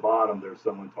down at the bottom there's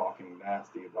someone talking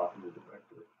nasty about your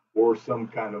director or some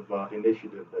kind of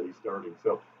initiative that he's starting.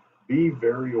 So be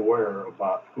very aware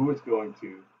about who it's going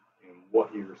to and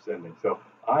what you're sending. So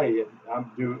I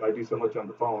do so much on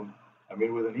the phone. I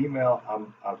mean, with an email,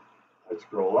 I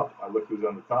scroll up, I look who's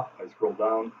on the top, I scroll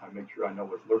down, I make sure I know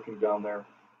what's lurking down there.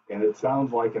 And it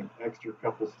sounds like an extra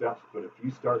couple steps, but if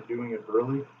you start doing it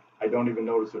early, I don't even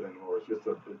notice it anymore. It's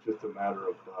just a matter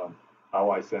of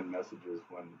how I send messages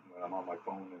when I'm on my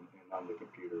phone and on the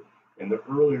computer. And the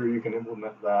earlier you can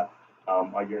implement that,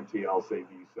 I guarantee I'll save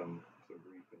you some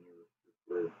grief in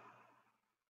your career.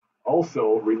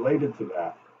 Also, related to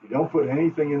that, you don't put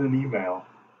anything in an email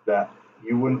that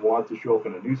you wouldn't want to show up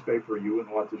in a newspaper, you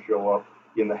wouldn't want to show up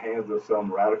in the hands of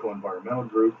some radical environmental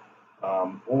group,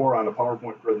 or on a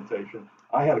PowerPoint presentation.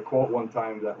 I had a quote one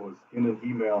time that was in an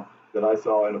email that I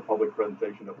saw in a public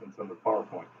presentation up in some of the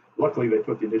PowerPoint. Luckily, they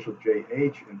put the initial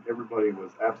JH, and everybody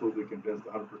was absolutely convinced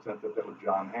 100% that was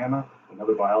John Hanna,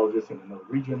 another biologist in another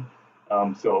region.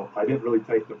 So I didn't really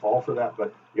take the fall for that,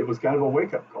 but it was kind of a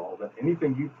wake-up call that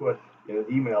anything you put in an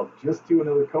email just to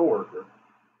another coworker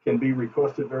can be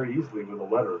requested very easily with a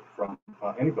letter from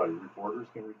anybody. Reporters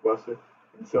can request it.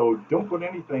 And so don't put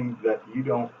anything that you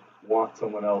don't want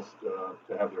someone else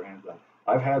to have their hands on.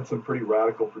 I've had some pretty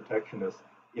radical protectionist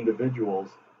individuals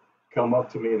come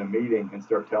up to me in a meeting and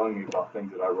start telling me about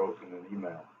things that I wrote in an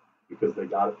email because they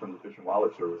got it from the Fish and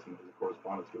Wildlife Service and there's a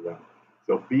correspondence with them.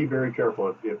 So be very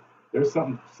careful. If there's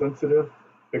something sensitive,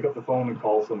 pick up the phone and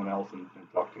call someone else and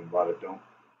talk to them about it. Don't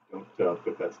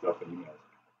put that stuff in emails.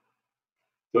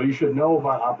 So you should know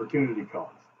about opportunity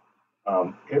costs.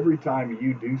 Every time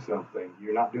you do something,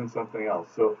 you're not doing something else.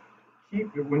 So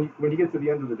when you get to the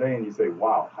end of the day and you say,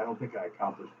 wow, I don't think I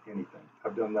accomplished anything.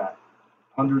 I've done that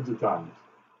hundreds of times.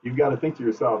 You've got to think to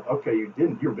yourself, okay,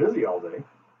 you're busy all day.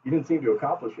 You didn't seem to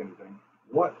accomplish anything.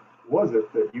 What was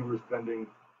it that you were spending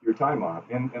your time on?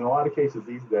 And in a lot of cases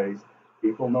these days,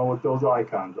 people know what those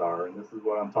icons are. And this is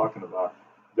what I'm talking about.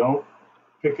 Don't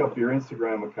pick up your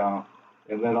Instagram account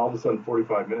and then all of a sudden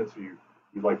 45 minutes you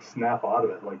like snap out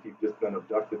of it like you've just been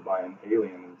abducted by an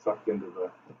alien and sucked into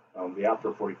the app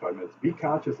for 45 minutes. Be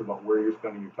conscious about where you're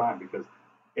spending your time because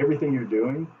everything you're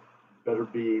doing better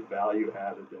be value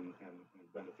added and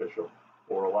beneficial,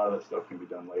 or a lot of that stuff can be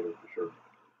done later for sure.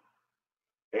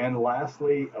 And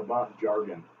lastly, about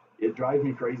jargon. It drives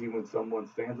me crazy when someone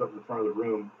stands up in front of the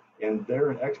room and they're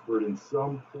an expert in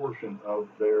some portion of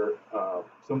their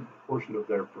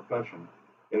profession.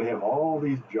 And they have all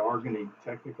these jargony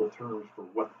technical terms for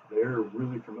what they're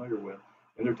really familiar with.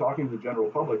 And they're talking to the general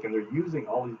public and they're using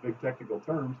all these big technical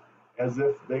terms as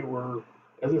if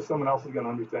someone else is going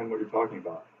to understand what you're talking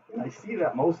about. And I see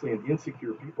that mostly in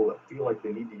insecure people that feel like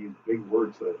they need to use big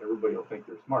words so that everybody will think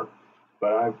they're smart.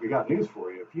 But I've got news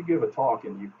for you. If you give a talk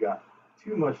and you've got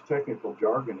too much technical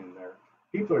jargon in there,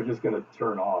 people are just going to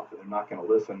turn off and they're not going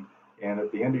to listen. And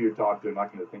at the end of your talk, they're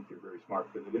not going to think you're very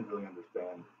smart because they didn't really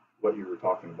understand what you were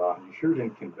talking about, and you sure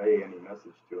didn't convey any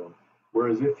message to them.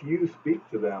 Whereas if you speak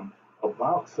to them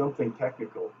about something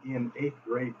technical in 8th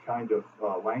grade kind of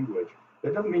language,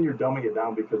 that doesn't mean you're dumbing it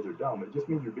down because they're dumb. It just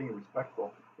means you're being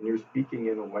respectful and you're speaking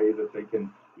in a way that they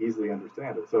can easily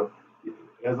understand it. So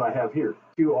as I have here,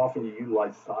 too often you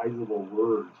utilize sizable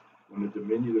words when a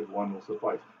diminutive one will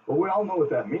suffice. But we all know what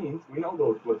that means. We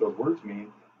know what those words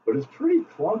mean, but it's pretty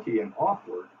clunky and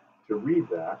awkward to read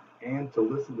that and to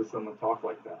listen to someone talk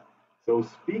like that. So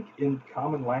speak in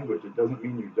common language. It doesn't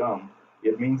mean you're dumb.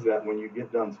 It means that when you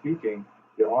get done speaking,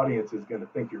 the audience is going to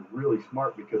think you're really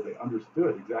smart because they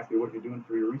understood exactly what you're doing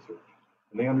for your research.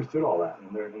 And they understood all that,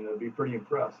 and they'll be pretty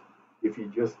impressed if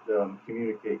you just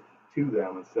communicate to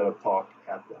them instead of talk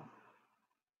at them.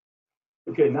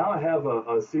 Okay, now I have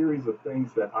a series of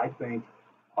things that I think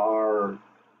are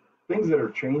things that are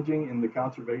changing in the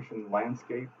conservation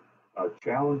landscape,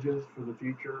 challenges for the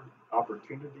future,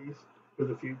 opportunities for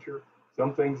the future.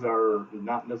 Some things are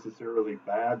not necessarily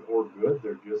bad or good.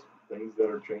 They're just things that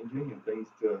are changing and things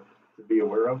to be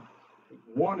aware of.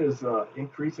 One is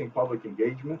increasing public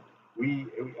engagement. We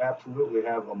absolutely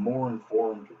have a more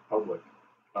informed public.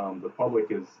 The public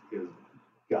is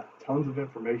got tons of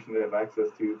information they have access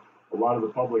to. A lot of the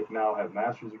public now have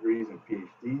master's degrees and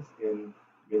PhDs in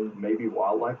maybe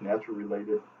wildlife, natural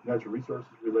resources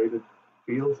related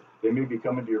fields. They may be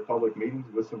coming to your public meetings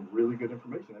with some really good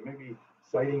information. They may be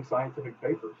citing scientific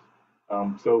papers.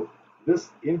 So this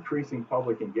increasing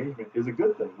public engagement is a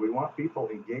good thing. We want people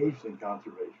engaged in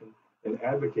conservation and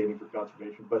advocating for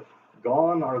conservation, but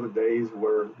gone are the days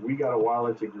where we got a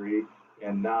wildlife degree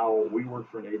and now we work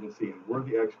for an agency and we're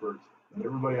the experts and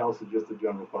everybody else is just the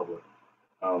general public.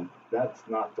 That's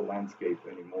not the landscape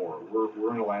anymore.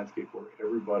 We're in a landscape where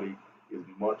everybody is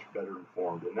much better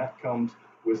informed, and that comes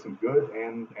with some good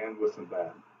and with some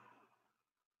bad.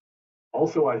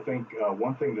 Also, I think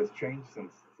one thing that's changed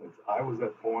since I was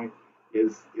at Point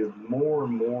is more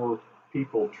and more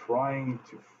people trying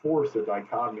to force a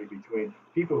dichotomy between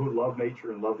people who love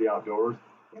nature and love the outdoors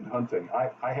and hunting.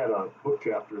 I had a book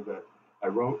chapter that I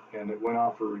wrote and it went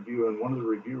out for review, and one of the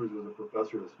reviewers was a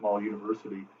professor at a small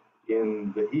university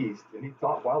in the East, and he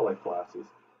taught wildlife classes,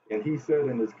 and he said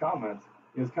in his comments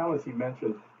he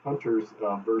mentioned hunters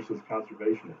versus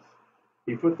conservationists.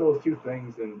 He put those two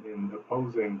things in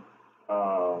opposing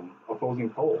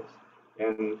poles,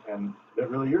 and that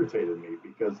really irritated me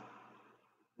because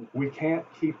we can't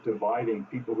keep dividing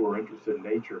people who are interested in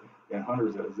nature and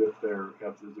hunters as if they're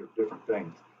different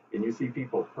things. And you see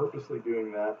people purposely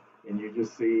doing that, and you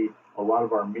just see a lot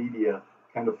of our media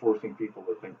kind of forcing people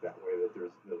to think that way, that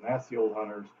there's the nasty old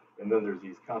hunters and then there's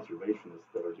these conservationists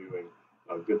that are doing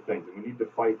good things, and we need to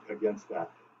fight against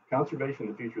that. Conservation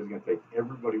in the future is going to take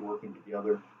everybody working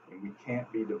together, and we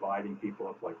can't be dividing people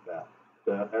up like that.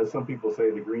 As some people say,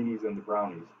 the greenies and the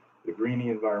brownies. the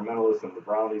greenie environmentalists and the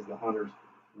brownies, the hunters,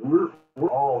 we're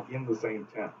all in the same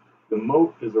tent. The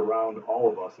moat is around all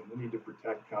of us, and we need to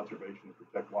protect conservation and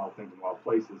protect wild things and wild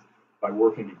places by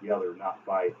working together, not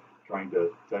by trying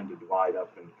to divide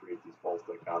up and create these false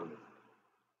dichotomies.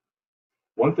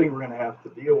 One thing we're going to have to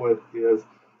deal with is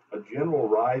a general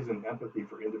rise in empathy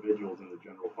for individuals in the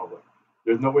general public.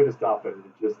 There's no way to stop it.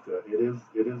 It just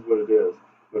it is what it is.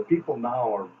 But people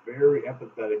now are very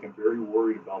empathetic and very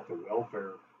worried about the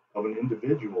welfare of an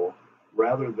individual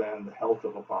rather than the health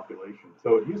of a population.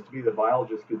 So it used to be that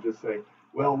biologists could just say,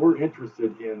 well, we're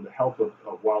interested in the health of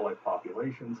wildlife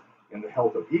populations and the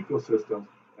health of ecosystems,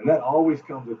 and that always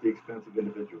comes at the expense of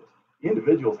individuals.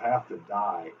 Individuals have to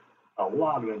die. A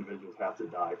lot of individuals have to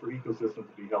die for ecosystems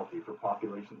to be healthy, for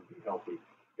populations to be healthy.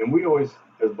 And we always,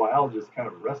 as biologists, kind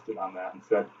of rested on that and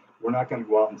said, we're not going to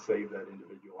go out and save that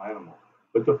individual animal.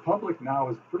 But the public now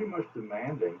is pretty much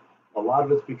demanding, a lot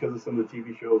of it's because of some of the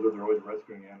TV shows where they're always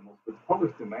rescuing animals, but the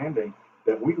public's demanding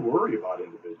that we worry about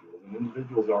individuals, and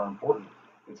individuals are important.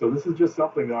 And so this is just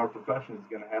something that our profession is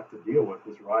going to have to deal with,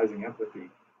 this rising empathy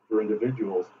for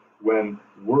individuals when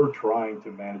we're trying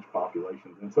to manage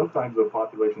populations. And sometimes the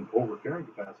population's over carrying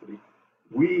capacity,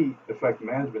 we effect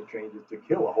management changes to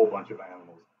kill a whole bunch of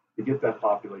animals to get that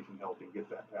population healthy and get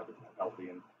that habitat healthy.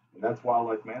 And that's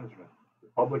wildlife management. The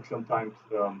public sometimes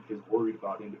is worried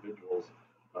about individuals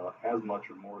as much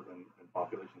or more than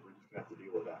populations. We're just going to have to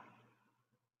deal with that.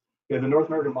 Yeah, the North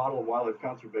American model of wildlife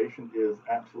conservation is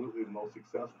absolutely the most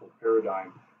successful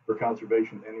paradigm for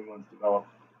conservation anyone's developed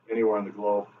anywhere on the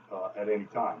globe at any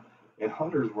time. And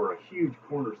hunters were a huge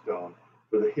cornerstone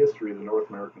for the history of the North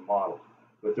American model.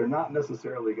 But they're not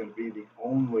necessarily going to be the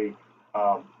only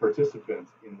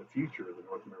participants in the future of the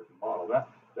North American model.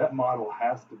 That model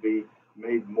has to be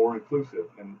made more inclusive.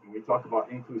 And when we talk about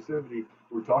inclusivity,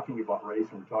 we're talking about race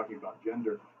and we're talking about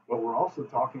gender, but we're also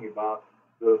talking about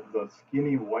the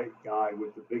skinny white guy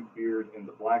with the big beard and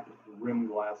the black rim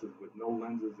glasses with no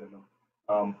lenses in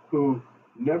them, who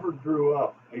never grew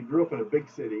up. He grew up in a big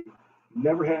city,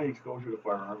 never had any exposure to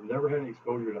firearms, never had any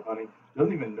exposure to hunting,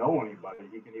 doesn't even know anybody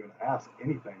he can even ask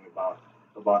anything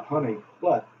about hunting,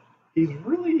 but he's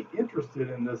really interested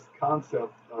in this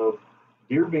concept of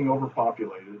deer being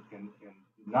overpopulated and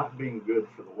not being good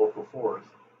for the local forest,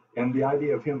 and the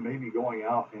idea of him maybe going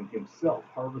out and himself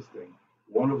harvesting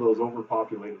one of those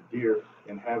overpopulated deer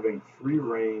and having free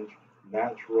range,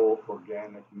 natural,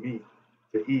 organic meat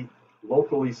to eat,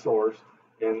 locally sourced,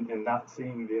 and not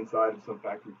seeing the inside of some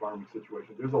factory farming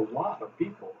situation. There's a lot of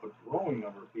people, a growing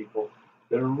number of people,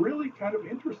 that are really kind of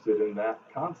interested in that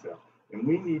concept. And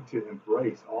we need to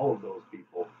embrace all of those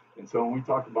people. And so when we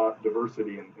talk about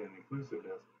diversity and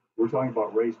inclusiveness, we're talking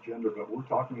about race, gender, but we're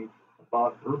talking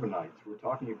about urbanites. We're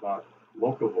talking about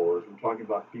locavores. We're talking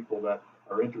about people that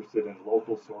are interested in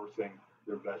local sourcing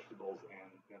their vegetables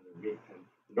and their meat. And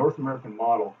the North American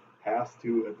model has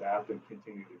to adapt and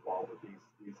continue to evolve with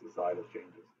these societal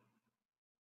changes.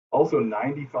 Also,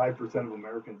 95% of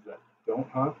Americans that don't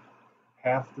hunt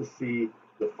have to see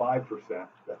the 5%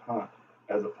 that hunt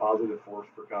as a positive force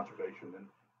for conservation.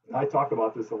 And I talk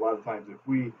about this a lot of times. If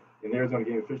we, in the Arizona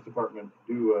Game and Fish Department,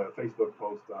 do a Facebook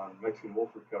post on Mexican wolf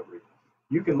recovery,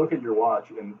 you can look at your watch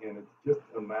and it's just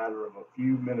a matter of a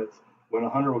few minutes when a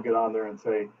hunter will get on there and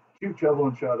say, shoot, shovel,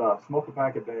 and shut up, smoke a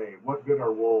pack a day, what good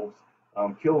are wolves,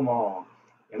 kill them all.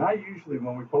 And I usually,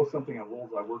 when we post something on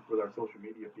wolves, I work with our social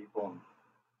media people, and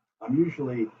I'm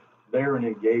usually there and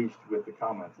engaged with the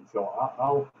comments. And so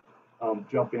I'll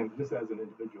jump in just as an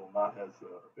individual, not as an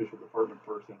official department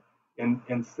person,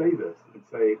 and say this and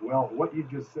say, well, what you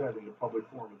just said in the public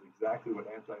forum is exactly what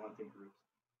anti-hunting groups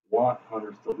want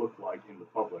hunters to look like in the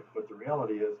public. But the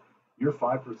reality is you're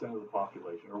 5% of the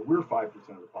population, or we're 5%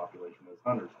 of the population as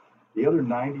hunters. The other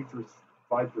 95%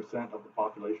 of the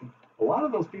population, a lot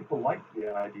of those people like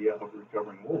the idea of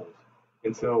recovering wolves.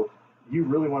 And so you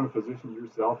really want to position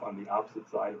yourself on the opposite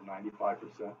side of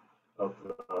 95% of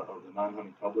the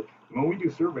non-hunting public. And when we do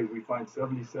surveys, we find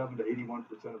 77 to 81%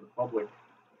 of the public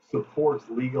supports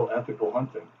legal, ethical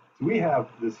hunting. So we have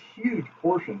this huge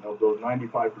portion of those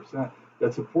 95%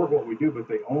 that support what we do, but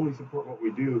they only support what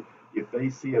we do if they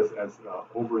see us as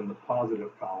over in the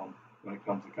positive column when it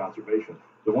comes to conservation.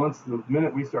 The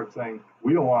minute we start saying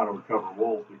we don't want to recover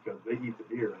wolves because they eat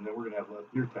the deer and then we're going to have less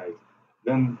deer tags,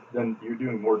 then you're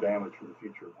doing more damage for the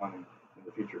future of hunting and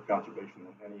the future of conservation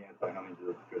than any anti-hunting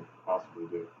group could possibly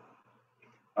do.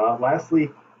 Lastly,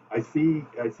 I see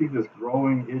this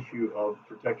growing issue of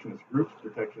protectionist groups,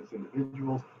 protectionist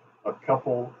individuals, a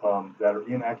couple that are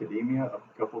in academia,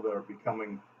 a couple that are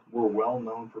becoming more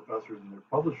well-known professors, and they're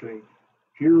publishing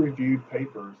peer-reviewed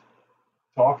papers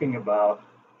talking about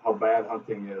how bad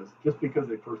hunting is just because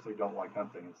they personally don't like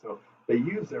hunting. And so they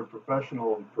use their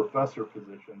professional professor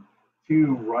position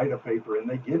to write a paper, and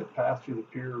they get it passed through the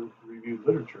peer-reviewed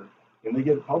literature, and they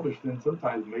get it published in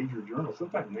sometimes major journals,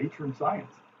 sometimes Nature and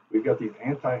Science. We've got these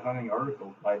anti-hunting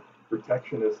articles by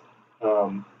protectionist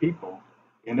people,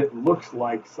 and it looks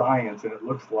like science, and it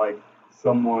looks like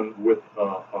someone with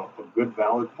a good,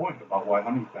 valid point about why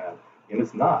hunting's bad. And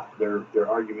it's not. Their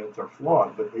arguments are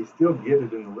flawed, but they still get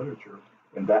it in the literature,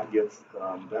 and that gets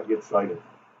cited.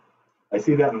 I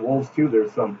see that in wolves too.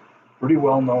 There's some pretty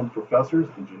well-known professors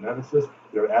and geneticists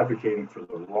that are advocating for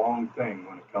the wrong thing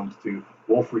when it comes to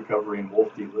wolf recovery and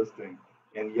wolf delisting,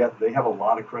 and yet they have a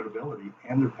lot of credibility,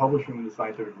 and they're publishing in the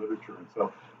scientific literature. And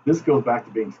so this goes back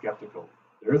to being skeptical.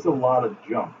 There's a lot of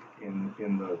junk in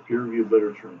the peer-reviewed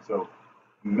literature, and so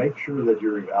make sure that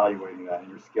you're evaluating that and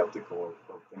you're skeptical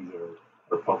of things that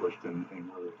are published and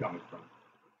where they're coming from.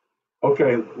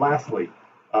 Okay, lastly,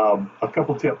 a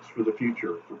couple tips for the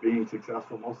future for being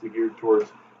successful, mostly geared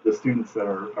towards the students that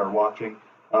are watching.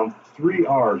 3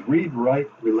 R's: read, write,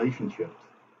 relationships.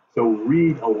 So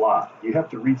read a lot. You have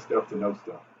to read stuff to know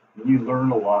stuff. You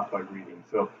learn a lot by reading.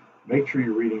 So make sure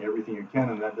you're reading everything you can,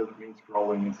 and that doesn't mean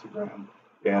scrolling Instagram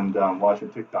and watching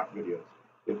TikTok videos.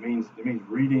 It means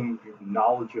reading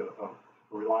knowledge, of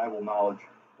reliable knowledge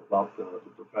about the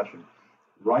profession.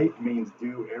 Right means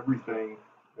do everything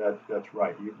that's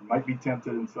right. You might be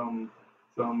tempted in some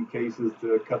cases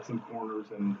to cut some corners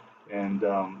and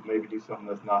maybe do something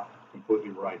that's not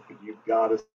completely right, but you've got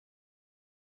to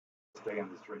stay on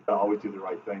the straight. Always do the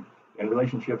right thing. And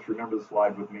relationships, remember the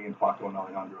slide with me and Paco and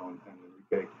Alejandro and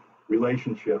Enrique.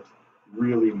 Relationships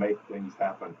really make things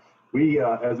happen. We,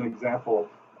 as an example,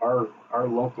 our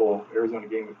local Arizona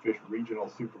Game and Fish regional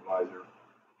supervisor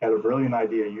had a brilliant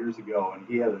idea years ago, and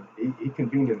he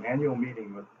convened an annual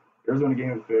meeting with Arizona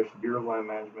Game and Fish, Bureau of Land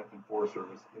Management, and Forest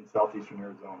Service in southeastern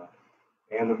Arizona.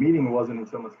 And the meeting wasn't in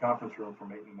someone's conference room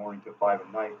from 8 in the morning to 5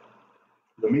 at night.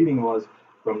 The meeting was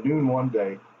from noon one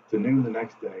day to noon the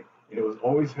next day, and it was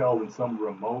always held in some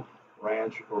remote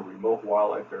ranch or remote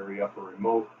wildlife area or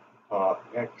remote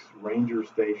ex-ranger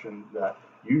station that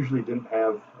usually didn't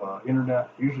have internet,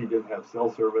 usually didn't have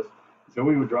cell service. So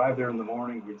we would drive there in the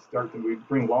morning, we'd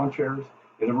bring lawn chairs,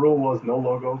 and the rule was no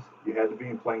logos, you had to be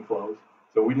in plain clothes.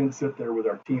 So we didn't sit there with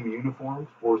our team uniforms,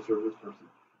 Forest Service versus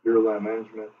Bureau of Land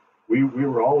Management. We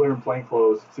were all there in plain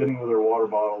clothes, sitting with our water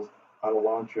bottles on a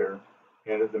lawn chair.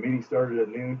 And the meeting started at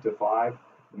noon to 5.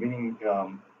 The meeting,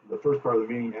 the first part of the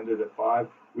meeting ended at 5.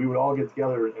 We would all get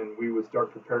together and we would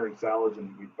start preparing salads,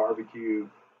 and we'd barbecue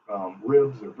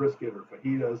ribs or brisket or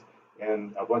fajitas,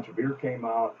 and a bunch of beer came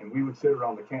out, and we would sit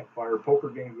around the campfire. Poker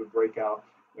games would break out,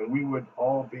 and we would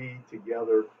all be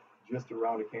together just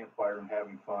around a campfire and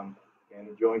having fun and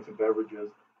enjoying some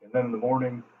beverages. And then in the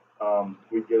morning,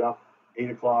 we'd get up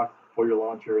 8 o'clock, pull your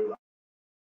lawn chairs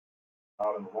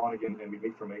out on the lawn again, and we'd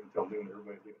meet from 8 until noon.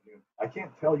 Everybody would leave at noon. I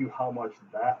can't tell you how much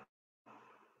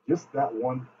just that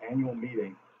one annual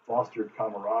meeting fostered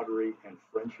camaraderie and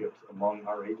friendships among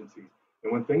our agencies.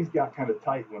 And when things got kind of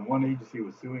tight, when one agency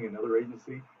was suing another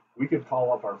agency, we could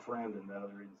call up our friend in that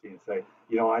other agency and say,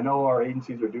 I know our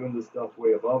agencies are doing this stuff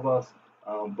way above us,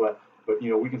 but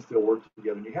we can still work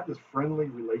together. And you have this friendly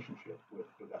relationship with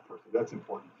that person. That's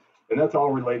important. And that's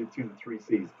all related to the 3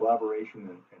 C's: collaboration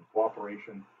and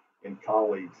cooperation and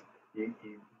colleagues.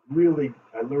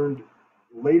 I learned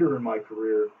later in my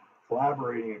career,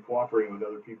 collaborating and cooperating with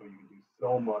other people, you can do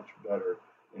so much better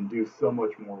and do so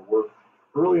much more work.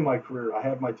 Early in my career, I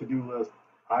had my to-do list.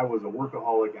 I was a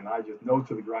workaholic, and I just nose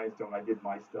to the grindstone. I did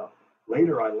my stuff.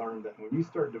 Later, I learned that when you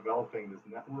start developing this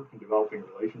network and developing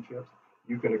relationships,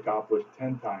 you can accomplish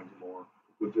 10 times more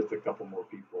with just a couple more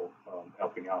people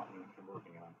helping out and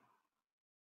working on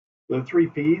it. The 3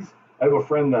 P's. I have a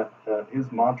friend that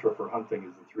his mantra for hunting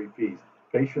is the 3 P's: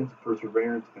 patience,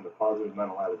 perseverance, and a positive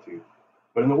mental attitude.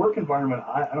 But in the work environment,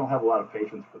 I don't have a lot of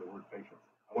patience for the word patience.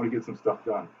 I want to get some stuff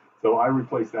done. So I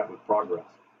replace that with progress.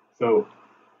 So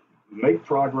make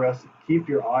progress, keep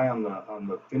your eye on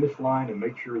the finish line, and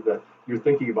make sure that you're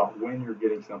thinking about when you're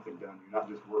getting something done. You're not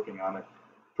just working on it.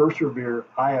 Persevere.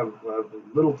 I have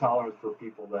little tolerance for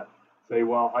people that say,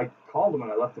 well, I called them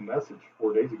and I left a message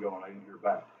 4 days ago and I didn't hear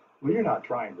back. Well, you're not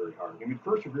trying very hard. I mean,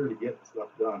 persevere to get stuff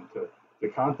done, to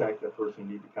contact that person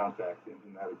you need to contact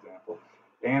in that example.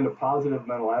 And a positive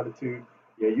mental attitude.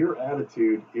 Your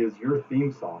attitude is your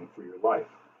theme song for your life.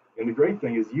 And the great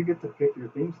thing is you get to pick your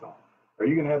theme song. Are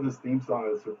you going to have this theme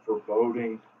song that's a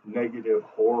foreboding, negative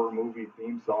horror movie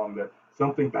theme song that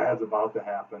something bad's about to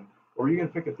happen? Or are you going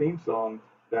to pick a theme song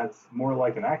that's more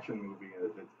like an action movie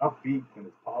and it's upbeat and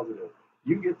it's positive?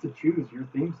 You get to choose your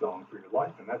theme song for your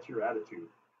life, and that's your attitude.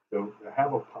 So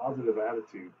have a positive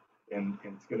attitude, and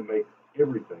it's going to make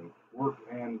everything, work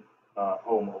and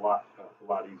home, a lot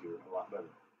easier, a lot better.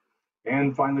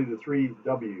 And finally, the 3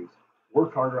 W's.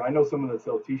 Work harder. I know someone that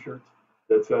sells t-shirts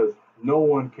that says, no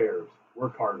one cares,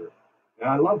 work harder. And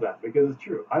I love that because it's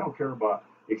true. I don't care about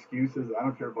excuses. I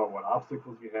don't care about what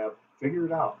obstacles you have. Figure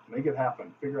it out, make it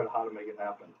happen, figure out how to make it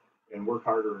happen, and work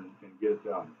harder and get it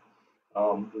done.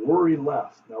 Worry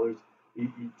less. Now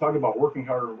you talk about working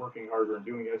harder and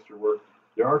doing extra work.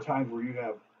 There are times where you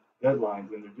have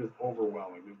deadlines and they're just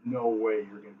overwhelming. There's no way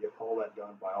you're going to get all that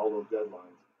done by all those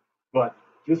deadlines. But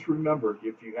just remember,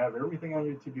 if you have everything on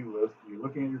your to-do list, you're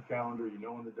looking at your calendar, you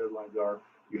know when the deadlines are,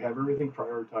 you have everything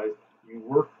prioritized, you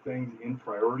work things in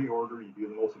priority order, you do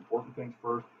the most important things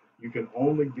first, you can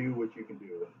only do what you can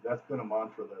do. And that's been a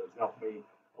mantra that has helped me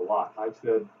a lot. I've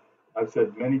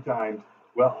said many times,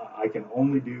 well, I can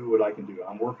only do what I can do.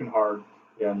 I'm working hard.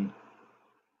 And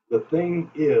the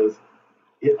thing is,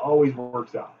 it always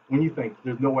works out. When you think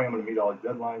there's no way I'm going to meet all these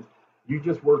deadlines, you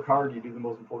just work hard, you do the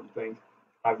most important things.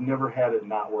 I've never had it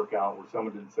not work out where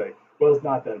someone didn't say, well, it's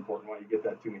not that important. Why don't you get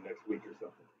that to me next week or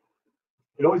something?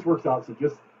 It always works out. So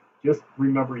just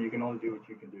remember, you can only do what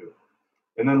you can do.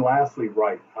 And then lastly,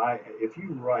 write. If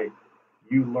you write,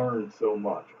 you learn so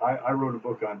much. I wrote a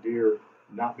book on deer,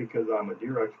 not because I'm a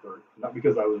deer expert, not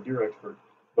because I was a deer expert,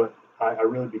 but I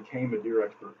really became a deer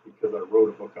expert because I wrote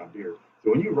a book on deer. So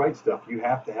when you write stuff, you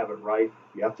have to have it right.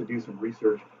 You have to do some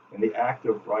research, and the act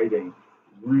of writing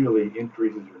really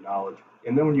increases your knowledge.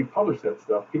 And then when you publish that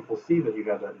stuff, people see that you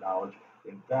have that knowledge,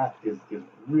 and that is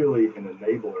really an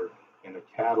enabler and a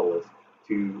catalyst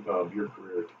to your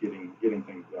career, to getting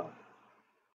things done.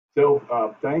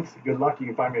 So thanks, good luck. You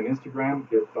can find me on Instagram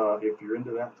if you're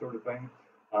into that sort of thing.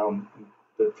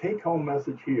 The take-home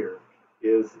message here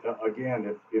is,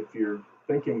 again, if you're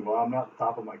thinking, well, I'm not the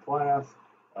top of my class,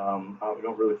 I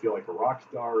don't really feel like a rock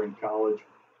star in college,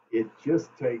 it just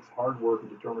takes hard work and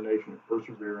determination and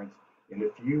perseverance. And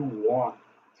if you want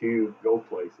to go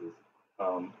places,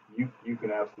 you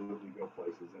can absolutely go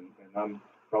places. And I'm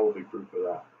probably proof of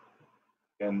that.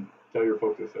 And tell your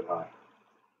folks I said hi.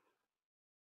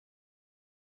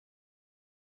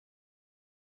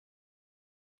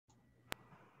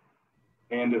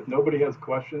 And if nobody has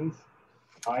questions,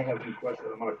 I have some questions.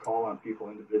 I'm going to call on people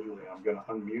individually. I'm going to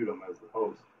unmute them as the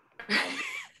host.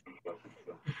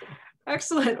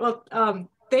 Excellent. Well,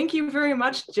 thank you very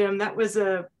much, Jim. That was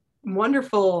a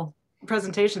wonderful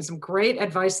presentation. Some great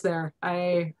advice there.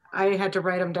 I had to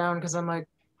write them down because I'm like,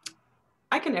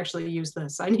 I can actually use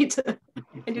this. I need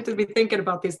to be thinking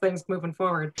about these things moving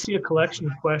forward. I see a collection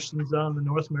of questions on the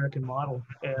North American model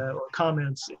or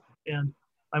comments, and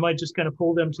I might just kind of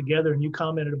pull them together. And you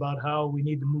commented about how we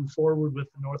need to move forward with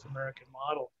the North American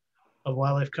model of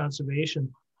wildlife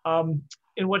conservation.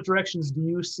 In what directions do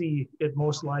you see it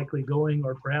most likely going,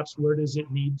 or perhaps where does it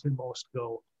need to most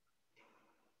go?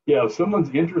 Yeah, if someone's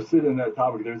interested in that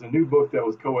topic, there's a new book that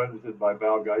was co-edited by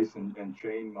Val Geis and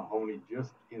Shane Mahoney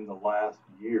just in the last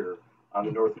year on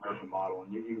the North American model.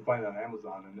 And you can find it on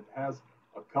Amazon. And it has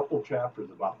a couple chapters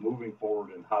about moving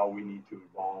forward and how we need to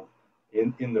evolve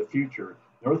in the future.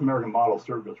 The North American model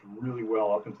served us really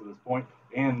well up until this point,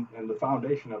 and the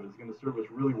foundation of it is going to serve us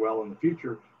really well in the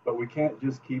future. But we can't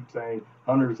just keep saying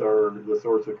hunters are the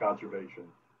source of conservation,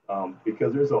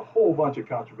 because there's a whole bunch of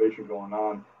conservation going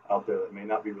on out there that may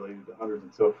not be related to hunters.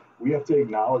 And so we have to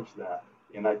acknowledge that.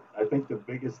 And I think the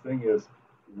biggest thing is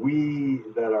we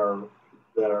that are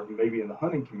maybe in the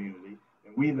hunting community,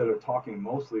 and we that are talking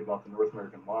mostly about the North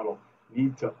American model,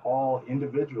 need to all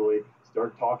individually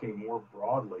start talking more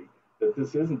broadly that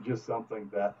this isn't just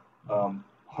something that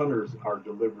hunters are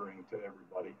delivering to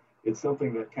everybody. It's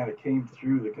something that kind of came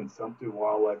through the consumptive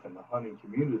wildlife and the hunting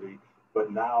community,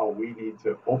 but now we need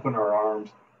to open our arms,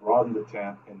 broaden the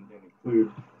tent, and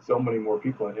include so many more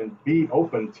people, and be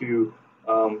open to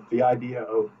the idea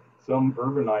of some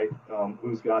urbanite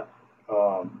who's got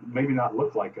maybe not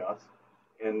look like us,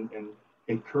 and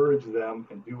encourage them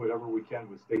and do whatever we can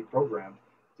with state programs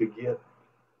to get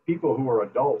people who are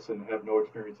adults and have no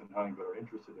experience in hunting but are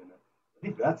interested in it. I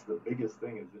think that's the biggest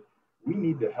thing, is that we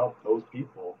need to help those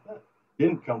people that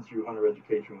didn't come through hunter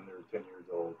education when they were 10 years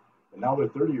old, and now they're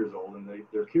 30 years old and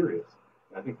they're curious.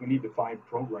 And I think we need to find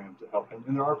programs to help,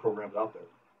 and there are programs out there,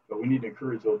 but we need to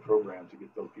encourage those programs to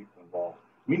get those people involved.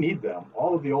 We need them.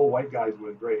 All of the old white guys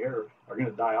with gray hair are going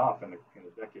to die off in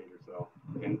a decade or so,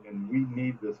 and we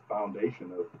need this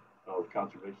foundation of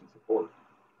conservation support.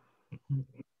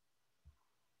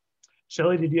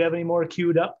 Shelley, did you have any more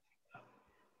queued up?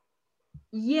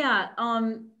 Yeah,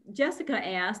 Jessica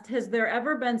asked, has there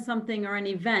ever been something or an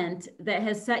event that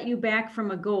has set you back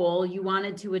from a goal you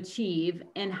wanted to achieve,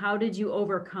 and how did you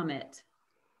overcome it?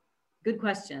 Good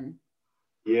question.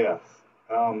 Yes.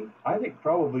 I think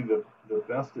probably the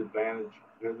best advantage,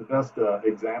 the best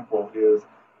example is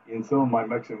in some of my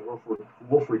Mexican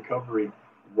wolf recovery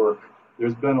work.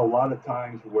 There's been a lot of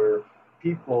times where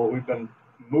we've been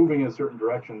moving in a certain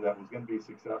direction that was going to be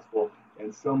successful,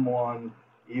 and someone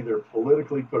either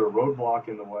politically put a roadblock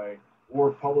in the way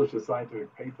or published a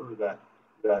scientific paper that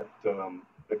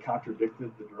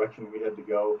contradicted the direction we had to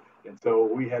go. And so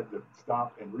we had to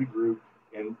stop and regroup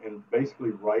and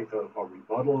basically write a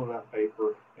rebuttal of that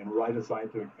paper and write a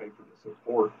scientific paper to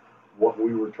support what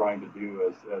we were trying to do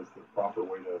as the proper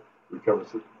way to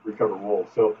recover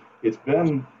wolves. So there's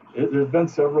been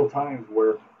several times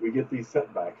where we get these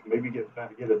setbacks, maybe get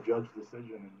a judge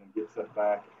decision and then get set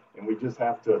back, and we just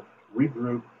have to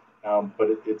regroup. But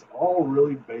it's all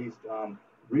really based on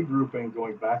regrouping,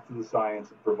 going back to the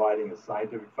science, and providing a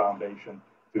scientific foundation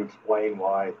to explain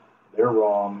why they're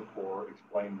wrong or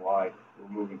explain why we're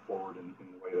moving forward in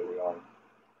the way that we are.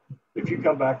 If you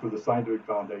come back with a scientific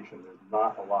foundation, there's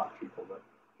not a lot of people that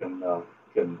can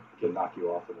knock you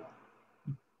off of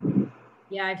that.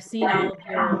 Yeah, I've seen all of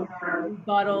your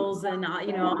rebuttals and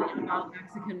about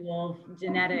Mexican wolf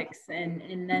genetics,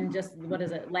 and then just what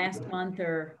is it, last month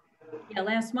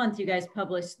you guys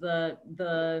published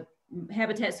the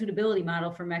habitat suitability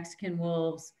model for Mexican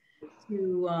wolves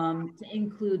to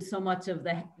include so much of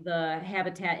the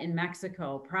habitat in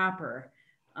Mexico proper,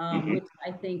 which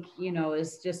I think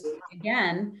is just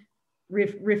again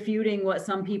refuting what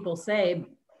some people say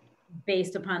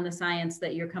based upon the science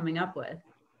that you're coming up with.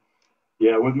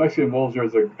 Yeah, with Mexican wolves,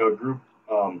 there's a group,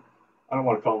 I don't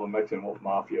want to call them the Mexican wolf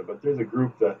mafia, but there's a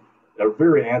group that are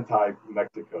very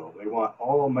anti-Mexico. They want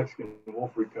all Mexican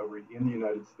wolf recovery in the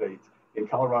United States, in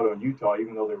Colorado and Utah,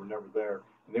 even though they were never there.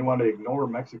 And they want to ignore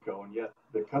Mexico, and yet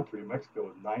the country of Mexico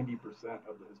is 90%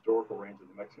 of the historical range of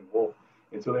the Mexican wolf.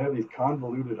 And so they have these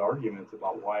convoluted arguments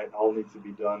about why it all needs to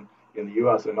be done in the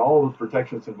U.S. And all the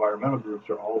protectionist environmental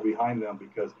groups are all behind them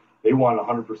because they want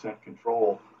 100%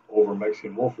 control over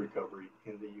Mexican wolf recovery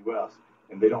in the U.S.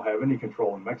 and they don't have any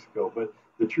control in Mexico. But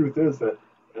the truth is that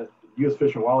U.S.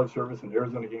 Fish and Wildlife Service and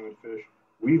Arizona Game and Fish,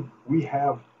 we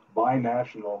have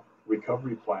binational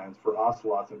recovery plans for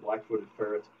ocelots and black-footed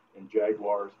ferrets and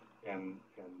jaguars and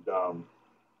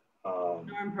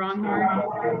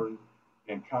pronghorn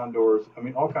and condors. I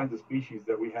mean, all kinds of species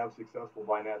that we have successful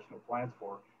binational plans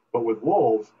for. But with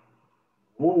wolves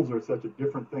are such a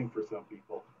different thing for some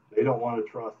people. They don't want to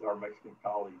trust our Mexican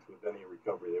colleagues with any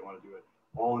recovery. They want to do it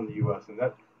all in the U.S. And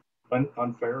that's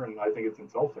unfair, and I think it's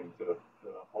insulting to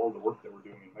all the work that we're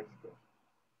doing in Mexico.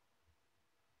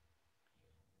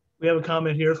 We have a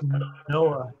comment here from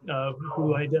Noah,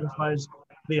 who identifies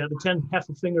the 10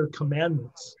 Heffelfinger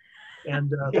commandments.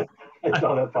 And yeah, I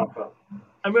saw that pop up.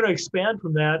 I'm going to expand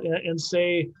from that and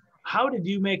say, how did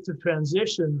you make the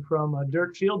transition from a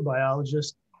dirt field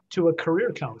biologist to a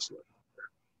career counselor?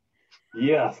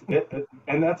 Yes,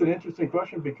 and that's an interesting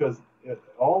question because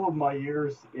all of my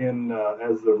years in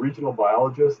as the regional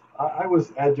biologist, I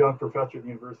was adjunct professor at the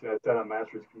university. I sat on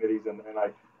master's committees and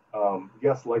I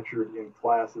guest lectured in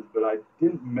classes, but I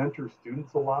didn't mentor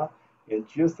students a lot. And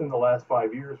just in the last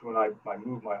 5 years, when I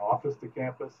moved my office to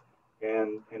campus,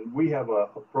 and we have a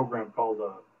program called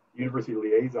a university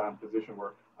liaison position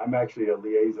where I'm actually a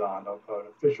liaison, an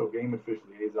official game and fish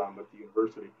liaison with the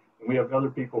university. And we have other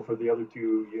people for the other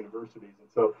two universities. And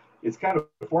so it's kind of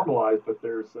formalized, but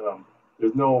there's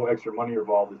no extra money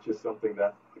involved. It's just something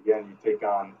that, again, you take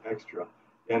on extra.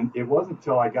 And it wasn't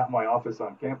until I got my office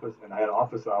on campus and I had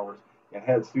office hours and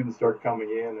had students start coming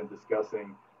in and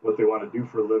discussing what they want to do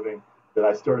for a living that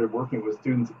I started working with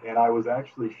students. And I was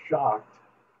actually shocked.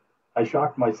 I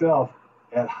shocked myself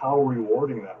at how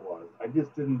rewarding that was. I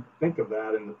just didn't think of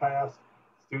that in the past.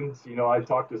 Students, I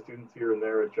talked to students here and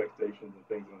there at check stations and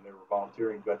things when they were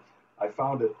volunteering, but I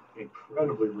found it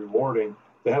incredibly rewarding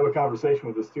to have a conversation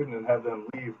with a student and have them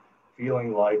leave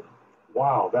feeling like,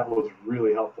 wow, that was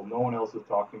really helpful. No one else has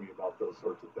talked to me about those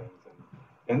sorts of things.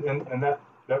 And that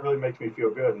really makes me feel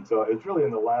good. And so it's really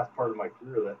in the last part of my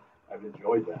career that I've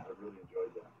enjoyed that. I've really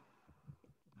enjoyed that.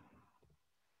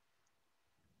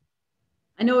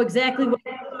 I know exactly what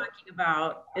you're talking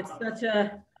about. It's such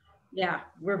a, yeah,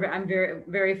 I'm very,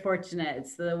 very fortunate.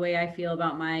 It's the way I feel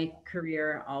about my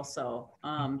career also.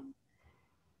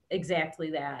 Exactly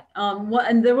that.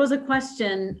 And there was a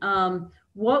question,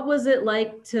 what was it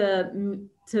like to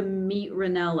meet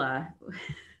Ranella?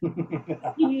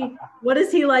 What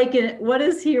is he like? What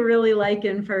is he really like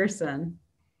in person?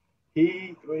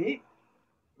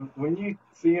 when you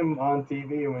see him on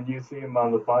TV and when you see him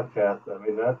on the podcast, I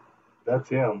mean that's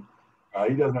him.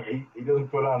 He doesn't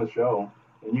put on a show,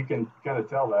 and you can kind of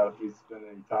tell that if you spend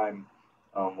any time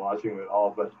watching him at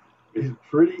all. But he's a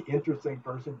pretty interesting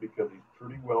person because he's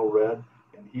pretty well read,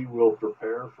 and he will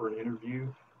prepare for an interview.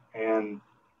 And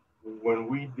when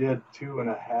we did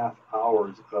 2.5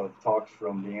 hours of talks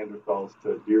from Neanderthals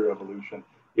to deer evolution,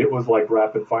 it was like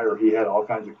rapid fire. He had all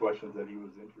kinds of questions that he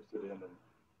was interested in,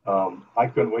 and I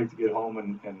couldn't wait to get home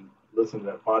and listen to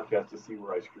that podcast to see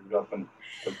where I screwed up. And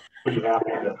I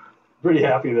was pretty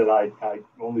happy that I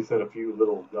only said a few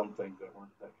little dumb things that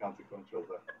weren't that consequential.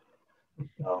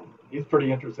 But he's a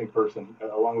pretty interesting person,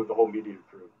 along with the whole media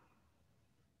crew.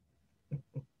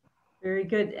 Very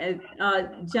good.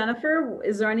 Jennifer,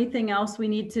 is there anything else we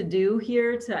need to do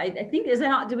here? I think,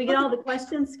 did we get all the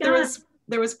questions, Scott?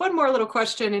 There was one more little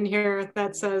question in here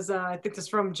that says, I think this is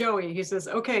from Joey. He says,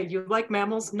 okay, you like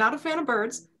mammals, not a fan of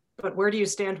birds, but where do you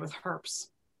stand with herps?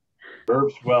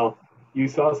 Herps, well, you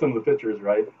saw some of the pictures,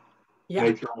 right? Yeah.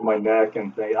 Snakes around my neck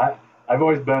and things. I've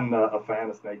always been a fan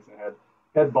of snakes, and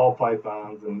had ball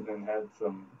pythons and had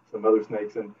some other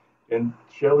snakes. And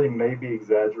Shelley may be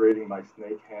exaggerating my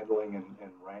snake handling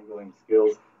and wrangling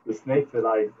skills. The snake that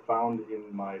I found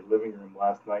in my living room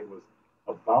last night was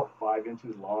about 5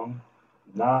 inches long,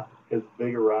 not as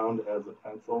big around as a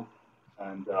pencil.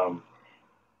 And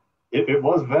it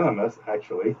was venomous,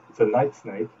 actually. It's a night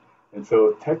snake. And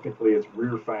so technically it's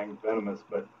rear fang venomous,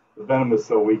 but the venom is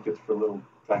so weak it's for little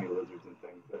tiny lizards and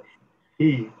things that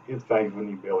his fangs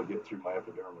wouldn't even be able to get through my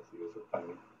epidermis. He was so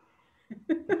tiny.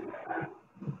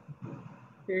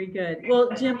 Very good. Well,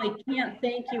 Jim, I can't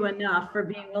thank you enough for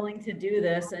being willing to do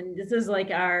this. And this is like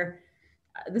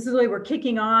this is the way we're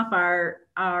kicking off our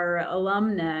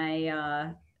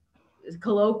alumni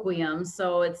colloquium.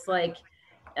 So it's like,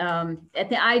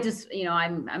 I just,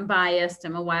 I'm biased.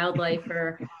 I'm a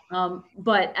wildlifer,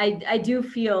 but I do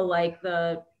feel like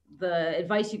the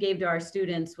advice you gave to our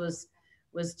students was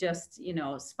just,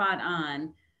 spot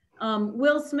on.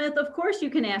 Will Smith, of course you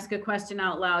can ask a question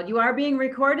out loud. You are being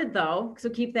recorded though, so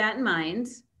keep that in mind.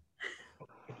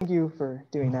 Thank you for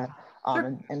doing that.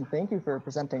 And thank you for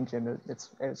presenting, Jim.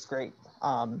 It's great.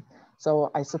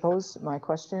 So I suppose my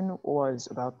question was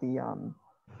about the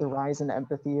rise in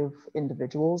empathy of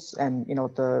individuals and,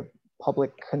 the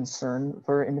public concern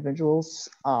for individuals.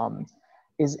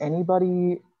 Is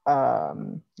anybody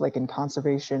like in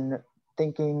conservation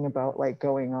thinking about like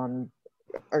going on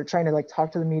or trying to like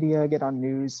talk to the media, get on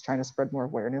news, trying to spread more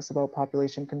awareness about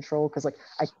population control? Because like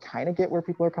I kind of get where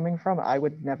people are coming from. I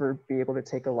would never be able to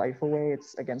take a life away.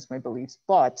 It's against my beliefs,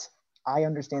 but I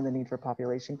understand the need for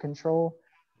population control.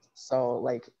 So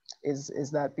like,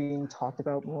 is that being talked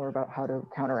about more about how to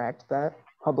counteract that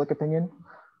public opinion?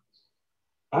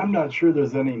 I'm not sure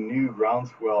there's any new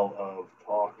groundswell of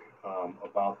talk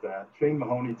about that. Shane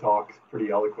Mahoney talks pretty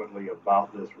eloquently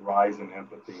about this rise in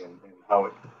empathy and how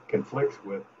it conflicts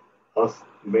with us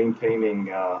maintaining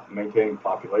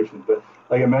populations. But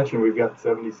like I mentioned, we've got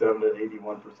 77 to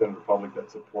 81% of the public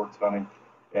that supports hunting,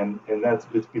 and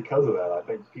it's because of that. I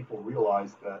think people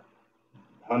realize that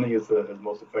hunting is the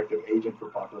most effective agent for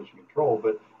population control,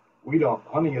 but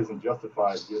hunting isn't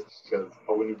justified just because,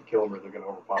 we need to kill them or they're going to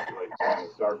overpopulate and they're going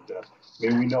to starve to death. I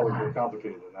mean, we know it's more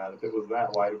complicated than that. If it was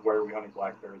that, why are we hunting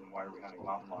black bears and why are we hunting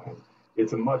mountain lions?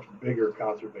 It's a much bigger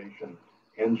conservation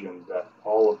engine that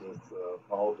all of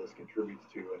this contributes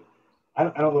to. And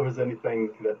I don't know if there's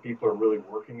anything that people are really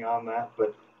working on that,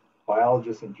 but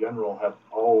biologists in general have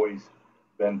always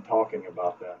been talking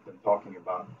about that, been talking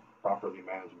about properly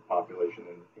managing population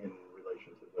in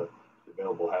relation to the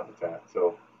available habitat.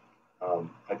 So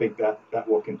I think that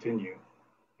will continue.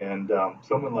 And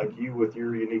someone like you with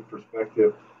your unique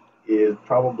perspective is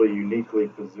probably uniquely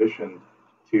positioned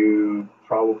to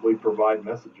probably provide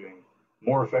messaging,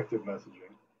 more effective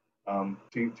messaging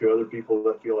to other people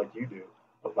that feel like you do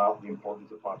about the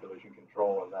importance of population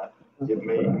control, and that it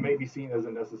may be seen as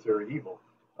a necessary evil.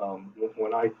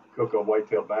 When I cook a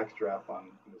whitetail backstrap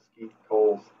on mesquite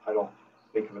coals, I don't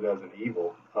think of it as an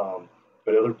evil.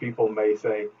 But other people may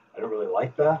say, I don't really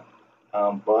like that,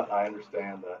 but I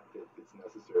understand that it's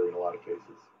necessary in a lot of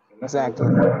cases. Exactly.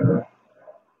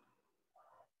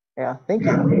 Yeah, thank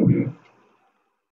you.